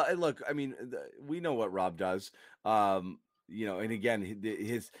 People look. I mean, we know what Rob does. And again,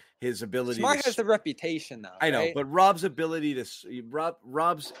 his ability. Smart has the reputation, though. I know, right? but Rob's ability to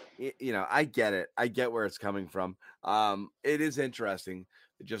Rob's. I get it. I get where it's coming from. It is interesting.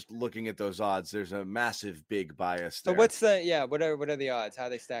 Just looking at those odds, there's a massive big bias there. So what's what are the odds? How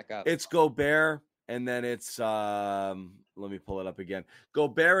they stack up? It's Gobert, and then it's let me pull it up again.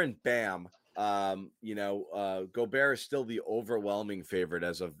 Gobert and Bam. Gobert is still the overwhelming favorite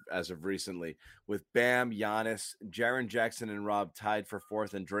as of recently, with Bam, Giannis, Jaren Jackson, and Rob tied for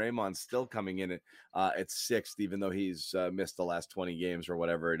 4th, and Draymond still coming in at 6th, even though he's missed the last 20 games or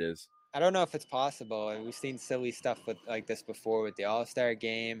whatever it is. I don't know if it's possible. And we've seen silly stuff like this before with the All-Star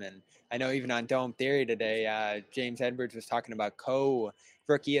game, and I know even on Dome Theory today, James Edwards was talking about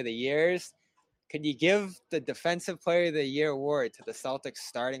co-rookie of the years. Could you give the Defensive Player of the Year award to the Celtics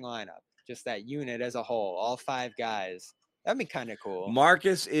starting lineup? Just that unit as a whole, all 5 guys. That'd be kind of cool.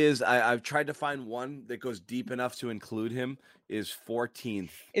 Marcus is, I've tried to find one that goes deep enough to include him, is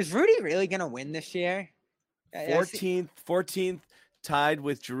 14th. Is Rudy really going to win this year? 14th, tied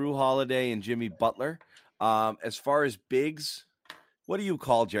with Jrue Holiday and Jimmy Butler. As far as bigs, what do you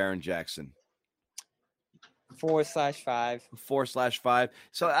call Jaren Jackson? 4/5. 4/5.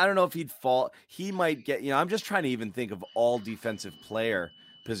 So I don't know if he'd fall. He might get, I'm just trying to even think of all defensive player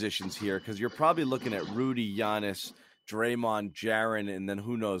positions here, because you're probably looking at Rudy, Giannis, Draymond, Jaren, and then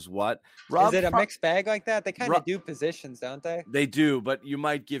who knows what. Is it a mixed bag like that? They kind of do positions, don't they? They do, but you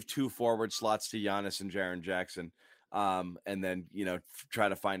might give 2 forward slots to Giannis and Jaren Jackson, and then try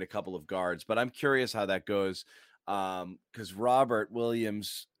to find a couple of guards. But I'm curious how that goes, because Robert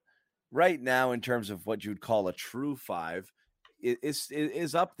Williams, right now, in terms of what you'd call a true 5,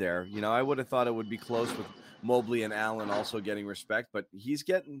 is up there. I would have thought it would be close with Mobley and Allen also getting respect, but he's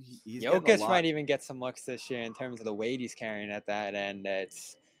getting Jokic might even get some looks this year in terms of the weight he's carrying at that end.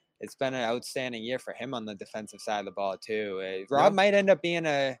 It's been an outstanding year for him on the defensive side of the ball too. Rob might end up being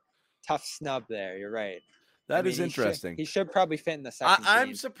a tough snub there. You're right. That is interesting. He should probably fit in the second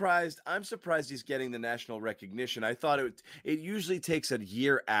team. I'm surprised he's getting the national recognition. I thought it usually takes a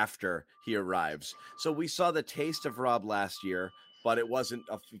year after he arrives. So we saw the taste of Rob last year, but it wasn't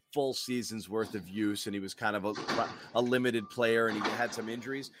a full season's worth of use, and he was kind of a limited player, and he had some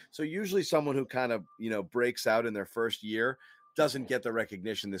injuries. So usually someone who kind of, breaks out in their first year doesn't get the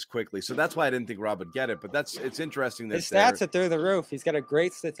recognition this quickly. So that's why I didn't think Rob would get it, but it's interesting that his stats are through the roof. He's got a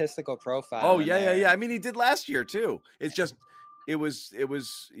great statistical profile. Oh, yeah. I mean, he did last year too. It's just, it was,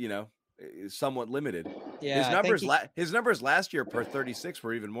 somewhat limited. Yeah. His numbers last year per 36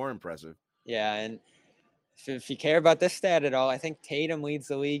 were even more impressive. Yeah. And if you care about this stat at all, I think Tatum leads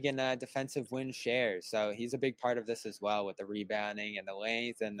the league in defensive win shares. So he's a big part of this as well, with the rebounding and the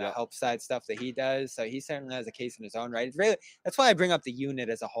length and the help side stuff that he does. So he certainly has a case in his own right. That's why I bring up the unit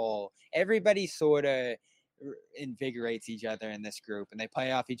as a whole. Everybody sort of invigorates each other in this group, and they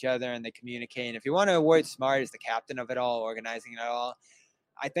play off each other and they communicate. And if you want to award Smart as the captain of it all, organizing it all,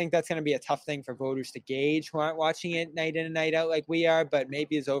 I think that's going to be a tough thing for voters to gauge who aren't watching it night in and night out like we are, but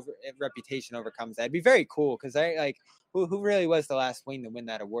maybe his reputation overcomes that. It'd be very cool, because who really was the last wing to win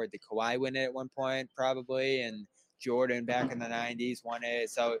that award? Did Kawhi win it at one point? Probably. And Jordan back in the 90s won it.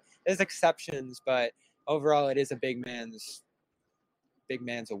 So there's exceptions, but overall it is a big man's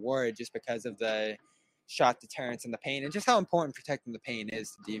award just because of the shot deterrence and the paint and just how important protecting the paint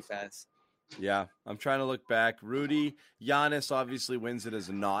is to defense. Yeah, I'm trying to look back. Giannis obviously wins it as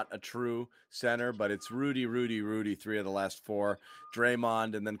not a true center, but it's Rudy, 3 of the last 4.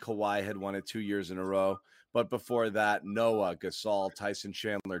 Draymond and then Kawhi had won it 2 years in a row. But before that, Noah, Gasol, Tyson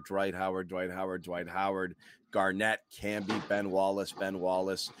Chandler, Dwight Howard, Garnett, Camby, Ben Wallace.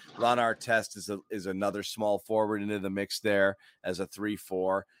 Ron Artest is another small forward into the mix there as a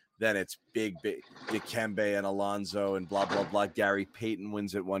 3-4. Then it's big Dikembe and Alonzo and blah, blah, blah. Gary Payton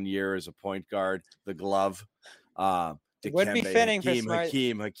wins it 1 year as a point guard, the glove. Dikembe, would be fitting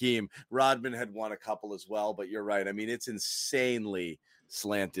Hakeem. Rodman had won a couple as well, but you're right. I mean, it's insanely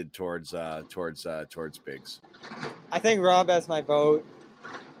slanted towards bigs. I think Rob has my vote.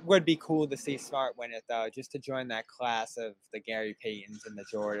 Would be cool to see Smart win it, though, just to join that class of the Gary Paytons and the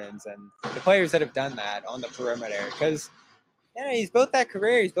Jordans and the players that have done that on the perimeter. Because he's built that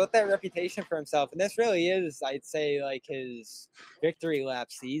career. He's built that reputation for himself. And this really is, I'd say, like his victory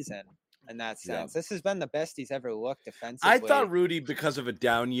lap season in that sense. Yeah. This has been the best he's ever looked defensively. I thought Rudy, because of a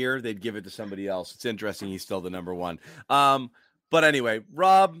down year, they'd give it to somebody else. It's interesting he's still the number one. But anyway,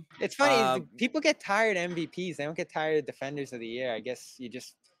 Rob. It's funny. People get tired of MVPs. They don't get tired of defenders of the year. I guess you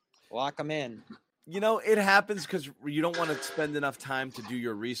just lock them in. You know, it happens because you don't want to spend enough time to do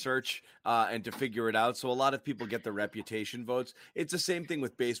your research and to figure it out. So a lot of people get the reputation votes. It's the same thing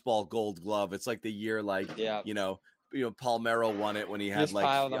with baseball Gold Glove. It's like the year, Palmeiro won it when he had just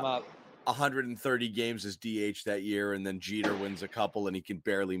pile them up. 130 games as DH that year, and then Jeter wins a couple and he can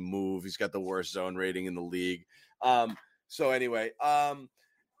barely move. He's got the worst zone rating in the league. So anyway,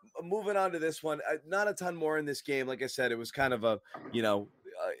 moving on to this one, not a ton more in this game. Like I said, it was kind of a,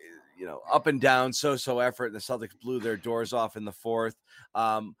 up and down, so effort. And the Celtics blew their doors off in the fourth.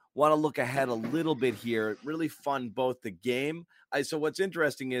 Want to look ahead a little bit here. Really fun, both the game. So what's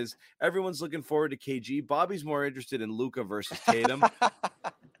interesting is everyone's looking forward to KG. Bobby's more interested in Luka versus Tatum.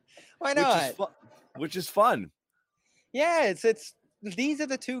 Why not? Which is fun. Yeah, it's these are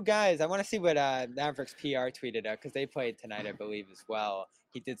the two guys. I want to see what Mavericks PR tweeted out because they played tonight, I believe, as well.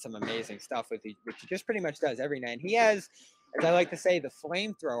 He did some amazing stuff which he just pretty much does every night. He has, as I like to say, the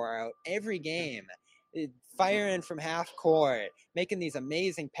flamethrower out every game, firing from half court, making these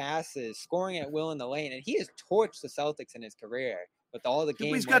amazing passes, scoring at will in the lane, and he has torched the Celtics in his career with all the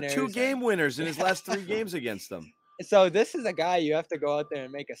game winners. He's got 2 game winners in his last 3 games against them. So this is a guy you have to go out there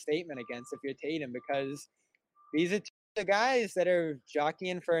and make a statement against if you're Tatum, because these are the guys that are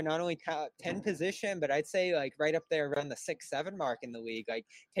jockeying for not only top 10 position, but I'd say like right up there around the 6-7 mark in the league. Like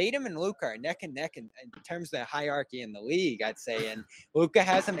Tatum and Luka are neck and neck in terms of the hierarchy in the league, I'd say. And Luka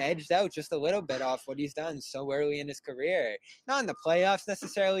has him edged out just a little bit off what he's done so early in his career. Not in the playoffs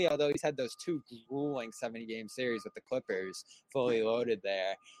necessarily, although he's had those 2 grueling 70-game series with the Clippers fully loaded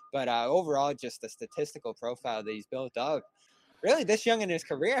there. But overall, just the statistical profile that he's built up. Really, this young in his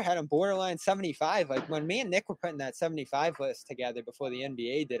career had him borderline 75. Like when me and Nick were putting that 75 list together before the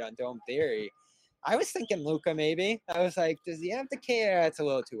NBA did on Dome Theory, I was thinking Luka maybe. I was like, does he have to care? It's a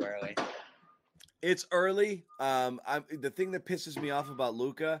little too early. It's early. The thing that pisses me off about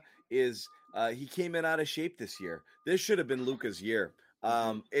Luka is he came in out of shape this year. This should have been Luka's year.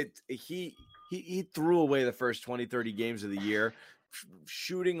 He threw away the first 20, 30 games of the year.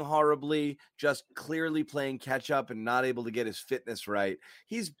 Shooting horribly, just clearly playing catch up and not able to get his fitness right.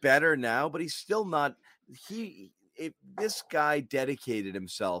 He's better now, but he's still not. This guy dedicated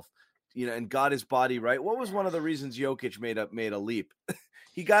himself, and got his body right. What was one of the reasons Jokic made a leap?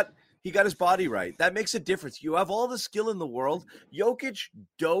 He got his body right. That makes a difference. You have all the skill in the world. Jokic,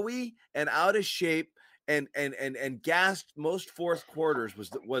 doughy and out of shape, and gassed most fourth quarters,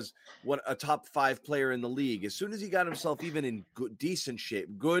 was a top 5 player in the league. As soon as he got himself even in decent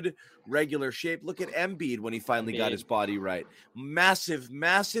shape, good regular shape, look at Embiid when he finally got his body right. Massive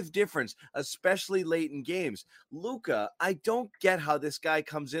difference, especially late in games. Luka, I don't get how this guy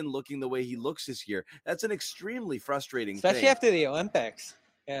comes in looking the way he looks this year. That's an extremely frustrating thing. Especially after the Olympics.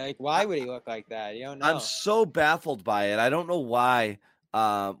 Yeah, like why would he look like that? You don't know. I'm so baffled by it. I don't know why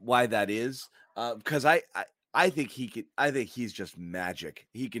that is. Because I think he's just magic.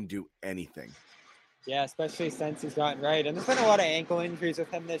 He can do anything. Yeah, especially since he's gotten right. And there's been a lot of ankle injuries with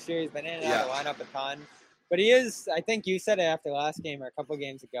him this year. He's been in and out of the lineup a ton. But he is, I think you said it after last game or a couple of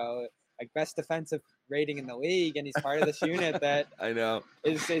games ago, like best defensive rating in the league. And he's part of this unit that I know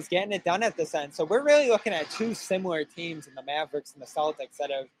is getting it done at this end. So we're really looking at 2 similar teams in the Mavericks and the Celtics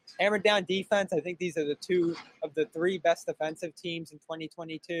that have hammered down defense. I think these are the 2 of the 3 best defensive teams in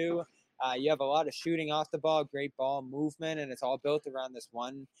 2022. You have a lot of shooting off the ball, great ball movement, and it's all built around this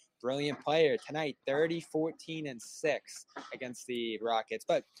one brilliant player. Tonight, 30, 14, and 6 against the Rockets.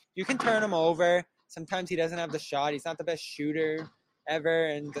 But you can turn him over. Sometimes he doesn't have the shot. He's not the best shooter ever.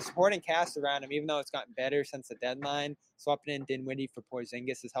 And the supporting cast around him, even though it's gotten better since the deadline, swapping in Dinwiddie for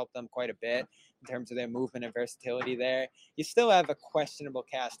Porzingis has helped them quite a bit in terms of their movement and versatility there. You still have a questionable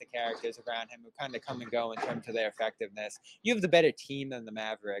cast of characters around him who kind of come and go in terms of their effectiveness. You have the better team than the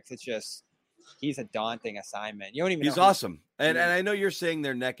Mavericks. It's just, he's a daunting assignment. You don't even know. He's awesome. And I know you're saying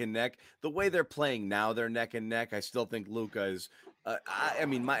they're neck and neck. The way they're playing now, they're neck and neck. I still think Luka is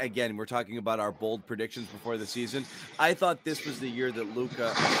again, we're talking about our bold predictions before the season. I thought this was the year that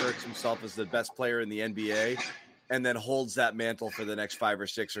Luka asserts himself as the best player in the NBA and then holds that mantle for the next 5 or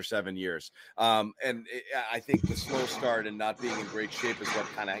 6 or 7 years. I think the slow start and not being in great shape is what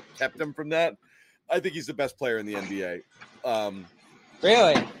kind of kept him from that. I think he's the best player in the NBA.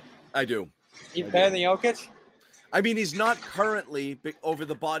 Really? I do. He's better than Jokic? I mean, he's not currently over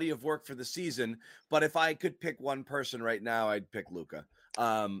the body of work for the season, but if I could pick one person right now, I'd pick Luka.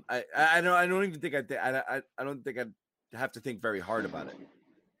 I don't even think I don't think I'd have to think very hard about it.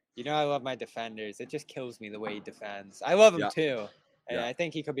 You know, I love my defenders. It just kills me the way he defends. I love him too, and I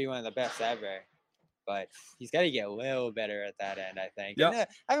think he could be one of the best ever. But he's got to get a little better at that end, I think. Yep. And,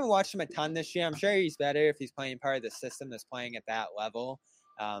 I haven't watched him a ton this year. I'm sure he's better if he's playing part of the system that's playing at that level.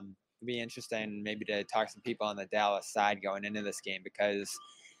 It'd be interesting maybe to talk to some people on the Dallas side going into this game because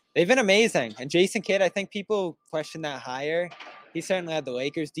they've been amazing. And Jason Kidd, I think people question that higher. He certainly had the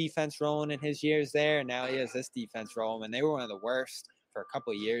Lakers defense rolling in his years there, and now he has this defense rolling. And they were one of the worst for a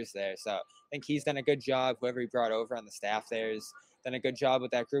couple of years there. So I think he's done a good job. Whoever he brought over on the staff there has done a good job with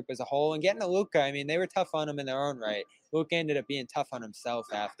that group as a whole. And getting to Luka, I mean, they were tough on him in their own right. Luka ended up being tough on himself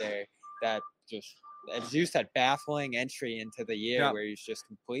after that just – as you said, baffling entry into the year where he's just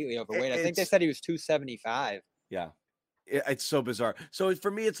completely overweight. I think they said he was 275. Yeah. It's so bizarre. So for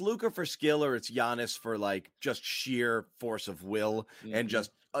me, it's Luka for skill or it's Giannis for like just sheer force of will and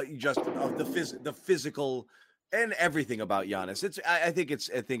just the physical and everything about Giannis. I think it's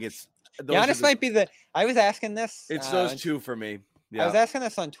Giannis might be I was asking this. It's those two for me. Yeah. I was asking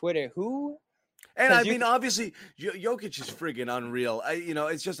this on Twitter. And I mean, obviously, Jokic is friggin' unreal.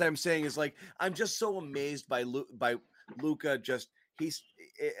 It's just I'm saying is like I'm just so amazed by Luka. He's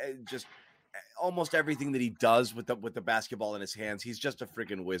just almost everything that he does with the basketball in his hands. He's just a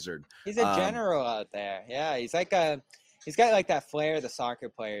friggin' wizard. He's a general out there. Yeah, he's got like that flair, the soccer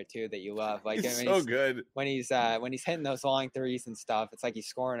player too that you love. Like he's so good when he's hitting those long threes and stuff. It's like he's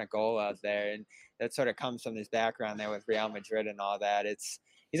scoring a goal out there, and that sort of comes from his background there with Real Madrid and all that.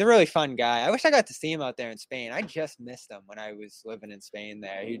 He's a really fun guy. I wish I got to see him out there in Spain. I just missed him when I was living in Spain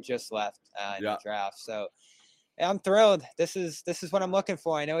there. He just left in the draft. So I'm thrilled. This is what I'm looking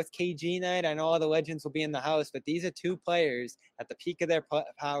for. I know it's KG night. I know all the legends will be in the house, but these are two players at the peak of their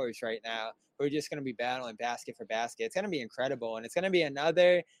powers right now who are just going to be battling basket for basket. It's going to be incredible, and it's going to be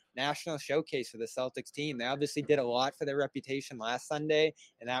another national showcase for the Celtics team. They obviously did a lot for their reputation last Sunday,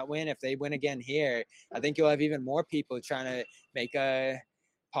 and that win, if they win again here, I think you'll have even more people trying to make a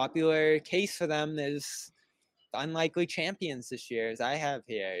popular case for them as unlikely champions this year, as I have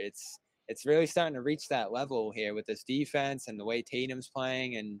here. It's really starting to reach that level here with this defense and the way Tatum's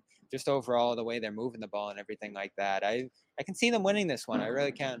playing and just overall the way they're moving the ball and everything like that. I can see them winning this one. I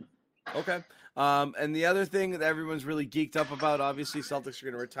really can. Okay. And the other thing that everyone's really geeked up about, obviously, Celtics are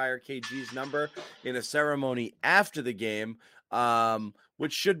going to retire KG's number in a ceremony after the game,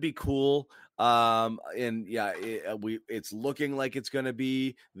 which should be cool. It's looking like it's going to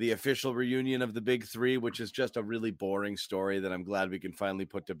be the official reunion of the big three, which is just a really boring story that I'm glad we can finally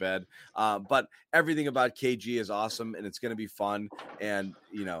put to bed. But everything about KG is awesome and it's going to be fun. And,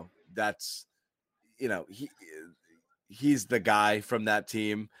 he's the guy from that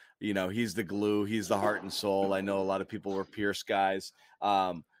team. He's the glue. He's the heart and soul. I know a lot of people were Pierce guys.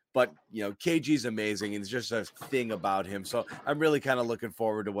 But, KG's amazing. And it's just a thing about him. So I'm really kind of looking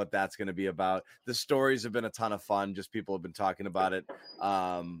forward to what that's going to be about. The stories have been a ton of fun. Just people have been talking about it,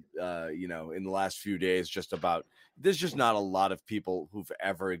 in the last few days, just about there's just not a lot of people who've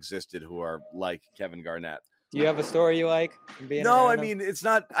ever existed who are like Kevin Garnett. Do you have a story you like? No, I mean, it's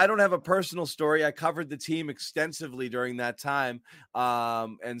not, I don't have a personal story. I covered the team extensively during that time.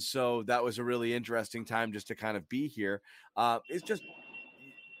 And so that was a really interesting time just to kind of be here. It's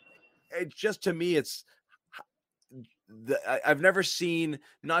just to me, I've never seen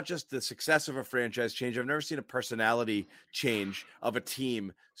not just the success of a franchise change. I've never seen a personality change of a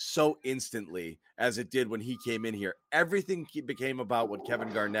team so instantly as it did when he came in here. Everything became about what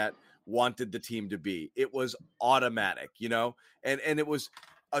Kevin Garnett wanted the team to be. It was automatic, and it was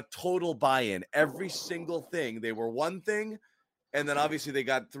a total buy-in. Every single thing. They were one thing, and then obviously they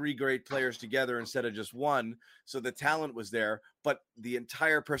got 3 great players together instead of just one. So the talent was there, but the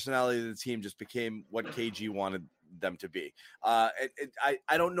entire personality of the team just became what KG wanted them to be. I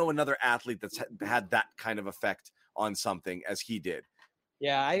don't know another athlete that's had that kind of effect on something as he did.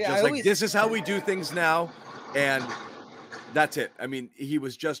 Yeah, I like, always... this is how we do things now, and that's it. I mean, he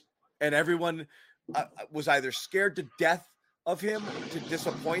was just, and everyone was either scared to death of him to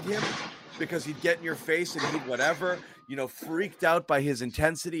disappoint him because he'd get in your face and he'd whatever, freaked out by his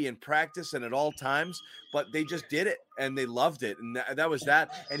intensity in practice and at all times, but they just did it and they loved it. And that was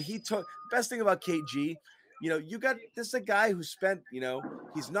that. And he took, best thing about KG, you got this is a guy who spent,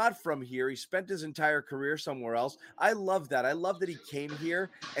 he's not from here. He spent his entire career somewhere else. I love that. I love that he came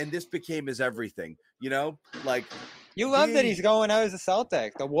here and this became his everything, like you love that he's going out as a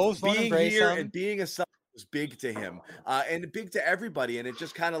Celtic. The Wolves want to embrace him. And being a Celtic was big to him and big to everybody. And it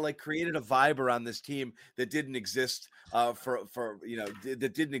just kind of like created a vibe around this team that didn't exist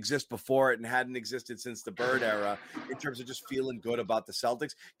that didn't exist before it and hadn't existed since the Bird era in terms of just feeling good about the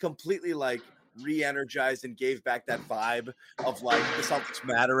Celtics. Completely like re-energized and gave back that vibe of like the Celtics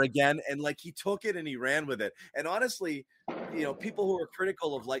matter again. And like he took it and he ran with it. And honestly, people who are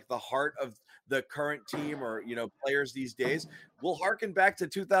critical of like the heart of the current team or, players these days will harken back to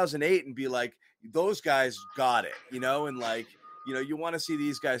 2008 and be like, those guys got it, and like, you want to see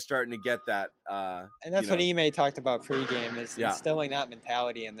these guys starting to get that. And that's what Ime talked about pregame is instilling that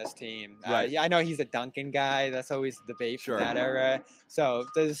mentality in this team. Right. I know he's a Duncan guy. That's always the debate from that era. So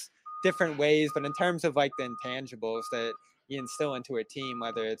there's different ways, but in terms of like the intangibles that you instill into a team,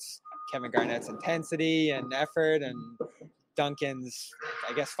 whether it's Kevin Garnett's intensity and effort and Duncan's,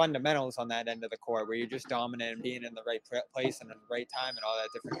 I guess, fundamentals on that end of the court where you're just dominant and being in the right place and in the right time and all that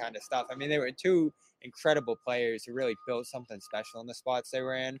different kind of stuff. I mean, they were 2 incredible players who really built something special in the spots they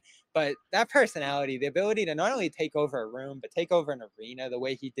were in. But that personality, the ability to not only take over a room, but take over an arena the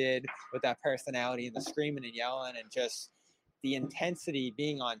way he did with that personality and the screaming and yelling and just the intensity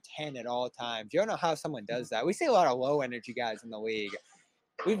being on 10 at all times. You don't know how someone does that. We see a lot of low energy guys in the league.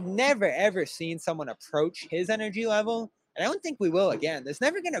 We've never, ever seen someone approach his energy level. And I don't think we will again. There's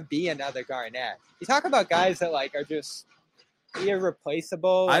never going to be another Garnett. You talk about guys that like are just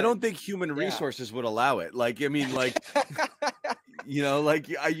irreplaceable. I don't think human resources would allow it. Like, I mean, like,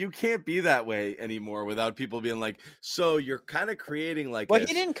 you can't be that way anymore without people being like, so you're kind of creating like, well,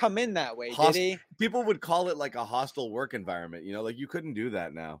 he didn't come in that way, did he? People would call it like a hostile work environment, like you couldn't do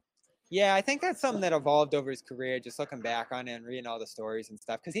that now. Yeah, I think that's something that evolved over his career, just looking back on it and reading all the stories and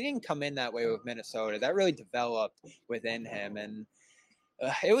stuff, because he didn't come in that way with Minnesota. That really developed within him, and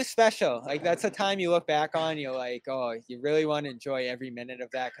it was special. Like, that's a time you look back on, you're like, oh, you really want to enjoy every minute of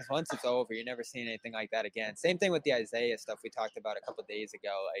that, because once it's over, you're never seeing anything like that again. Same thing with the Isaiah stuff we talked about a couple of days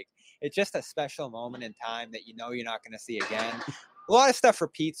ago. Like, it's just a special moment in time that you're not going to see again. A lot of stuff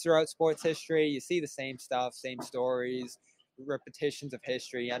repeats throughout sports history. You see the same stuff, same stories, repetitions of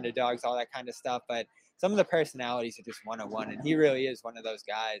history, underdogs, all that kind of stuff, but some of the personalities are just one-on-one, and he really is one of those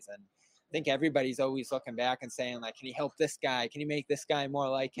guys. And I think everybody's always looking back and saying, like, can he help this guy? Can he make this guy more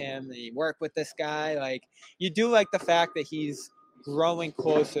like him? Can he work with this guy? Like, you do like the fact that he's growing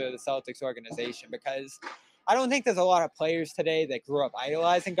closer to the Celtics organization, because I don't think there's a lot of players today that grew up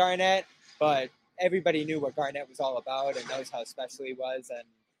idolizing Garnett, but everybody knew what Garnett was all about and knows how special he was and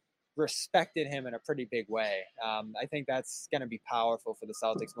respected him in a pretty big way. I think that's going to be powerful for the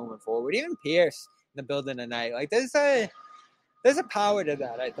Celtics moving forward. Even Pierce in the building tonight, like there's a power to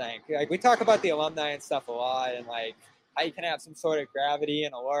that. I think like we talk about the alumni and stuff a lot, and like how you can have some sort of gravity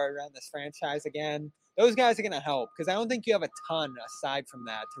and allure around this franchise again. Those guys are going to help, because I don't think you have a ton aside from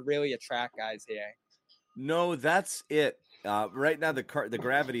that to really attract guys here. No, that's it. Right now, the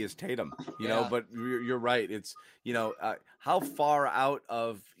gravity is Tatum, but you're right. It's, how far out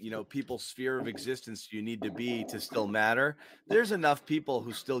of, people's sphere of existence do you need to be to still matter? There's enough people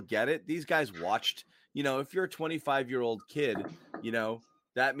who still get it. These guys watched, if you're a 25-year-old kid,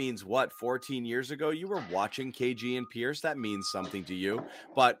 that means what, 14 years ago, you were watching KG and Pierce. That means something to you.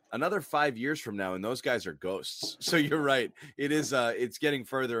 But another 5 years from now, and those guys are ghosts. So you're right. It is, it's getting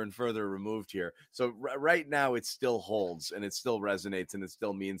further and further removed here. So right now it still holds and it still resonates and it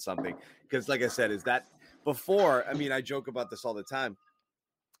still means something. Because like I said, is that before, I mean, I joke about this all the time.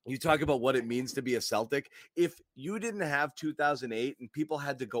 You talk about what it means to be a Celtic. If you didn't have 2008 and people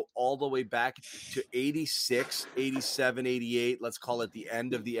had to go all the way back to 86, 87, 88, let's call it the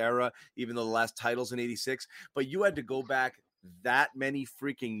end of the era, even though the last title's in 86, but you had to go back that many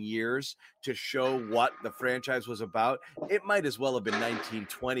freaking years to show what the franchise was about, it might as well have been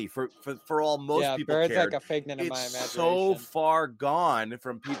 1920 for all most people Bird's cared. like a figment of my It's imagination. so far gone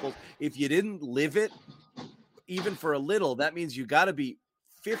from people. If you didn't live it, even for a little, that means you got to be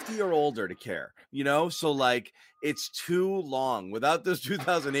 50 or older to care, So like, it's too long. Without those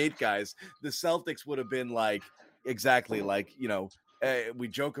 2008 guys, the Celtics would have been like, exactly like, we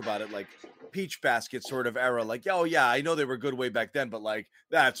joke about it, like Peach Basket sort of era. Like, oh yeah, I know they were good way back then, but like,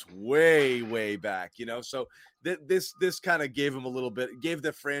 that's way, way back, So this kind of gave them a little bit, gave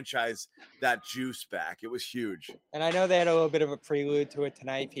the franchise that juice back. It was huge. And I know they had a little bit of a prelude to it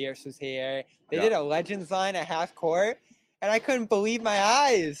tonight. Pierce was here. They did a Legends line at half court, and I couldn't believe my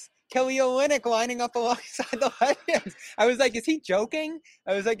eyes. Kelly Olynyk lining up alongside the Legends. I was like, is he joking?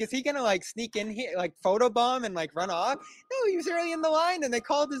 I was like, is he going to like sneak in here, like photobomb and like run off? No, he was really in the line, and they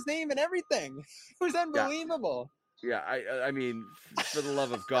called his name and everything. It was unbelievable. Yeah, I mean, for the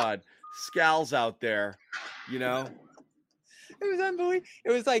love of God, Scal's out there, It was unbelievable.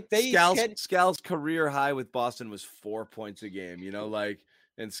 It was like Scal's career high with Boston was 4 points a game,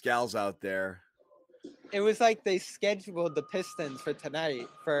 and Scal's out there. It was like they scheduled the Pistons for tonight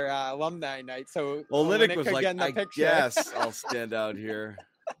for alumni night. So Olynyk was like, I picture. guess I'll stand out here.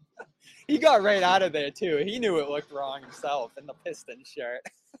 He got right out of there too. He knew it looked wrong himself in the Pistons shirt.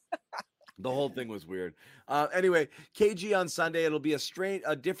 The whole thing was weird. Anyway, KG on Sunday, it'll be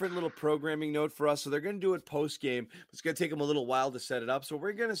a different little programming note for us. So they're going to do it post game. It's going to take them a little while to set it up. So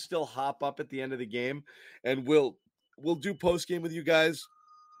we're going to still hop up at the end of the game, and we'll do post game with you guys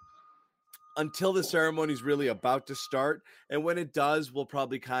until the ceremony is really about to start. And when it does, we'll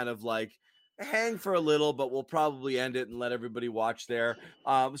probably kind of like hang for a little, but we'll probably end it and let everybody watch there.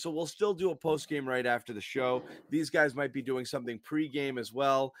 So we'll still do a post game right after the show. These guys might be doing something pre-game as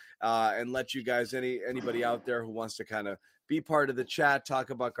well, and let you guys, anybody out there who wants to kind of be part of the chat, talk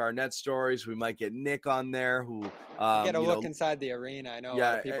about Garnett stories. We might get Nick on there who get a look inside the arena. I know a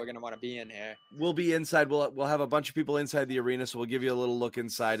lot of people are going to want to be in here. We'll be inside. We'll have a bunch of people inside the arena, so we'll give you a little look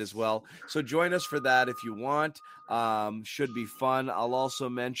inside as well. So join us for that if you want. Should be fun. I'll also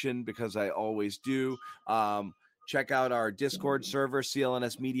mention, because I always do, check out our Discord server,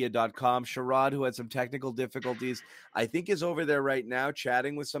 clnsmedia.com. Sherrod, who had some technical difficulties, I think is over there right now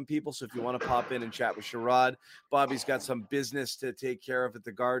chatting with some people. So if you want to pop in and chat with Sherrod, Bobby's got some business to take care of at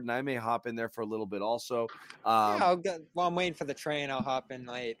the Garden. I may hop in there for a little bit also. While I'm waiting for the train, I'll hop in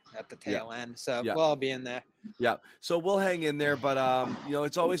late at the tail end. So we'll all be in there. Yeah, so we'll hang in there, but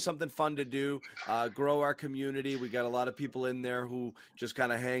it's always something fun to do, grow our community. We got a lot of people in there who just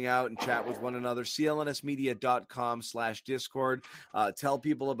kind of hang out and chat with one another. clnsmedia.com/Discord. Tell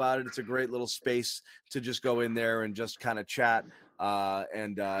people about it. It's a great little space to just go in there and just kind of chat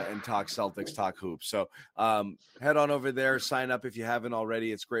and talk Celtics, talk hoops. So head on over there, sign up if you haven't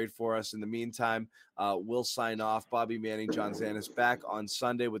already. It's great for us. In the meantime, we'll sign off. Bobby Manning, John Zanis back on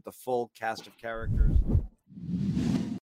Sunday with the full cast of characters.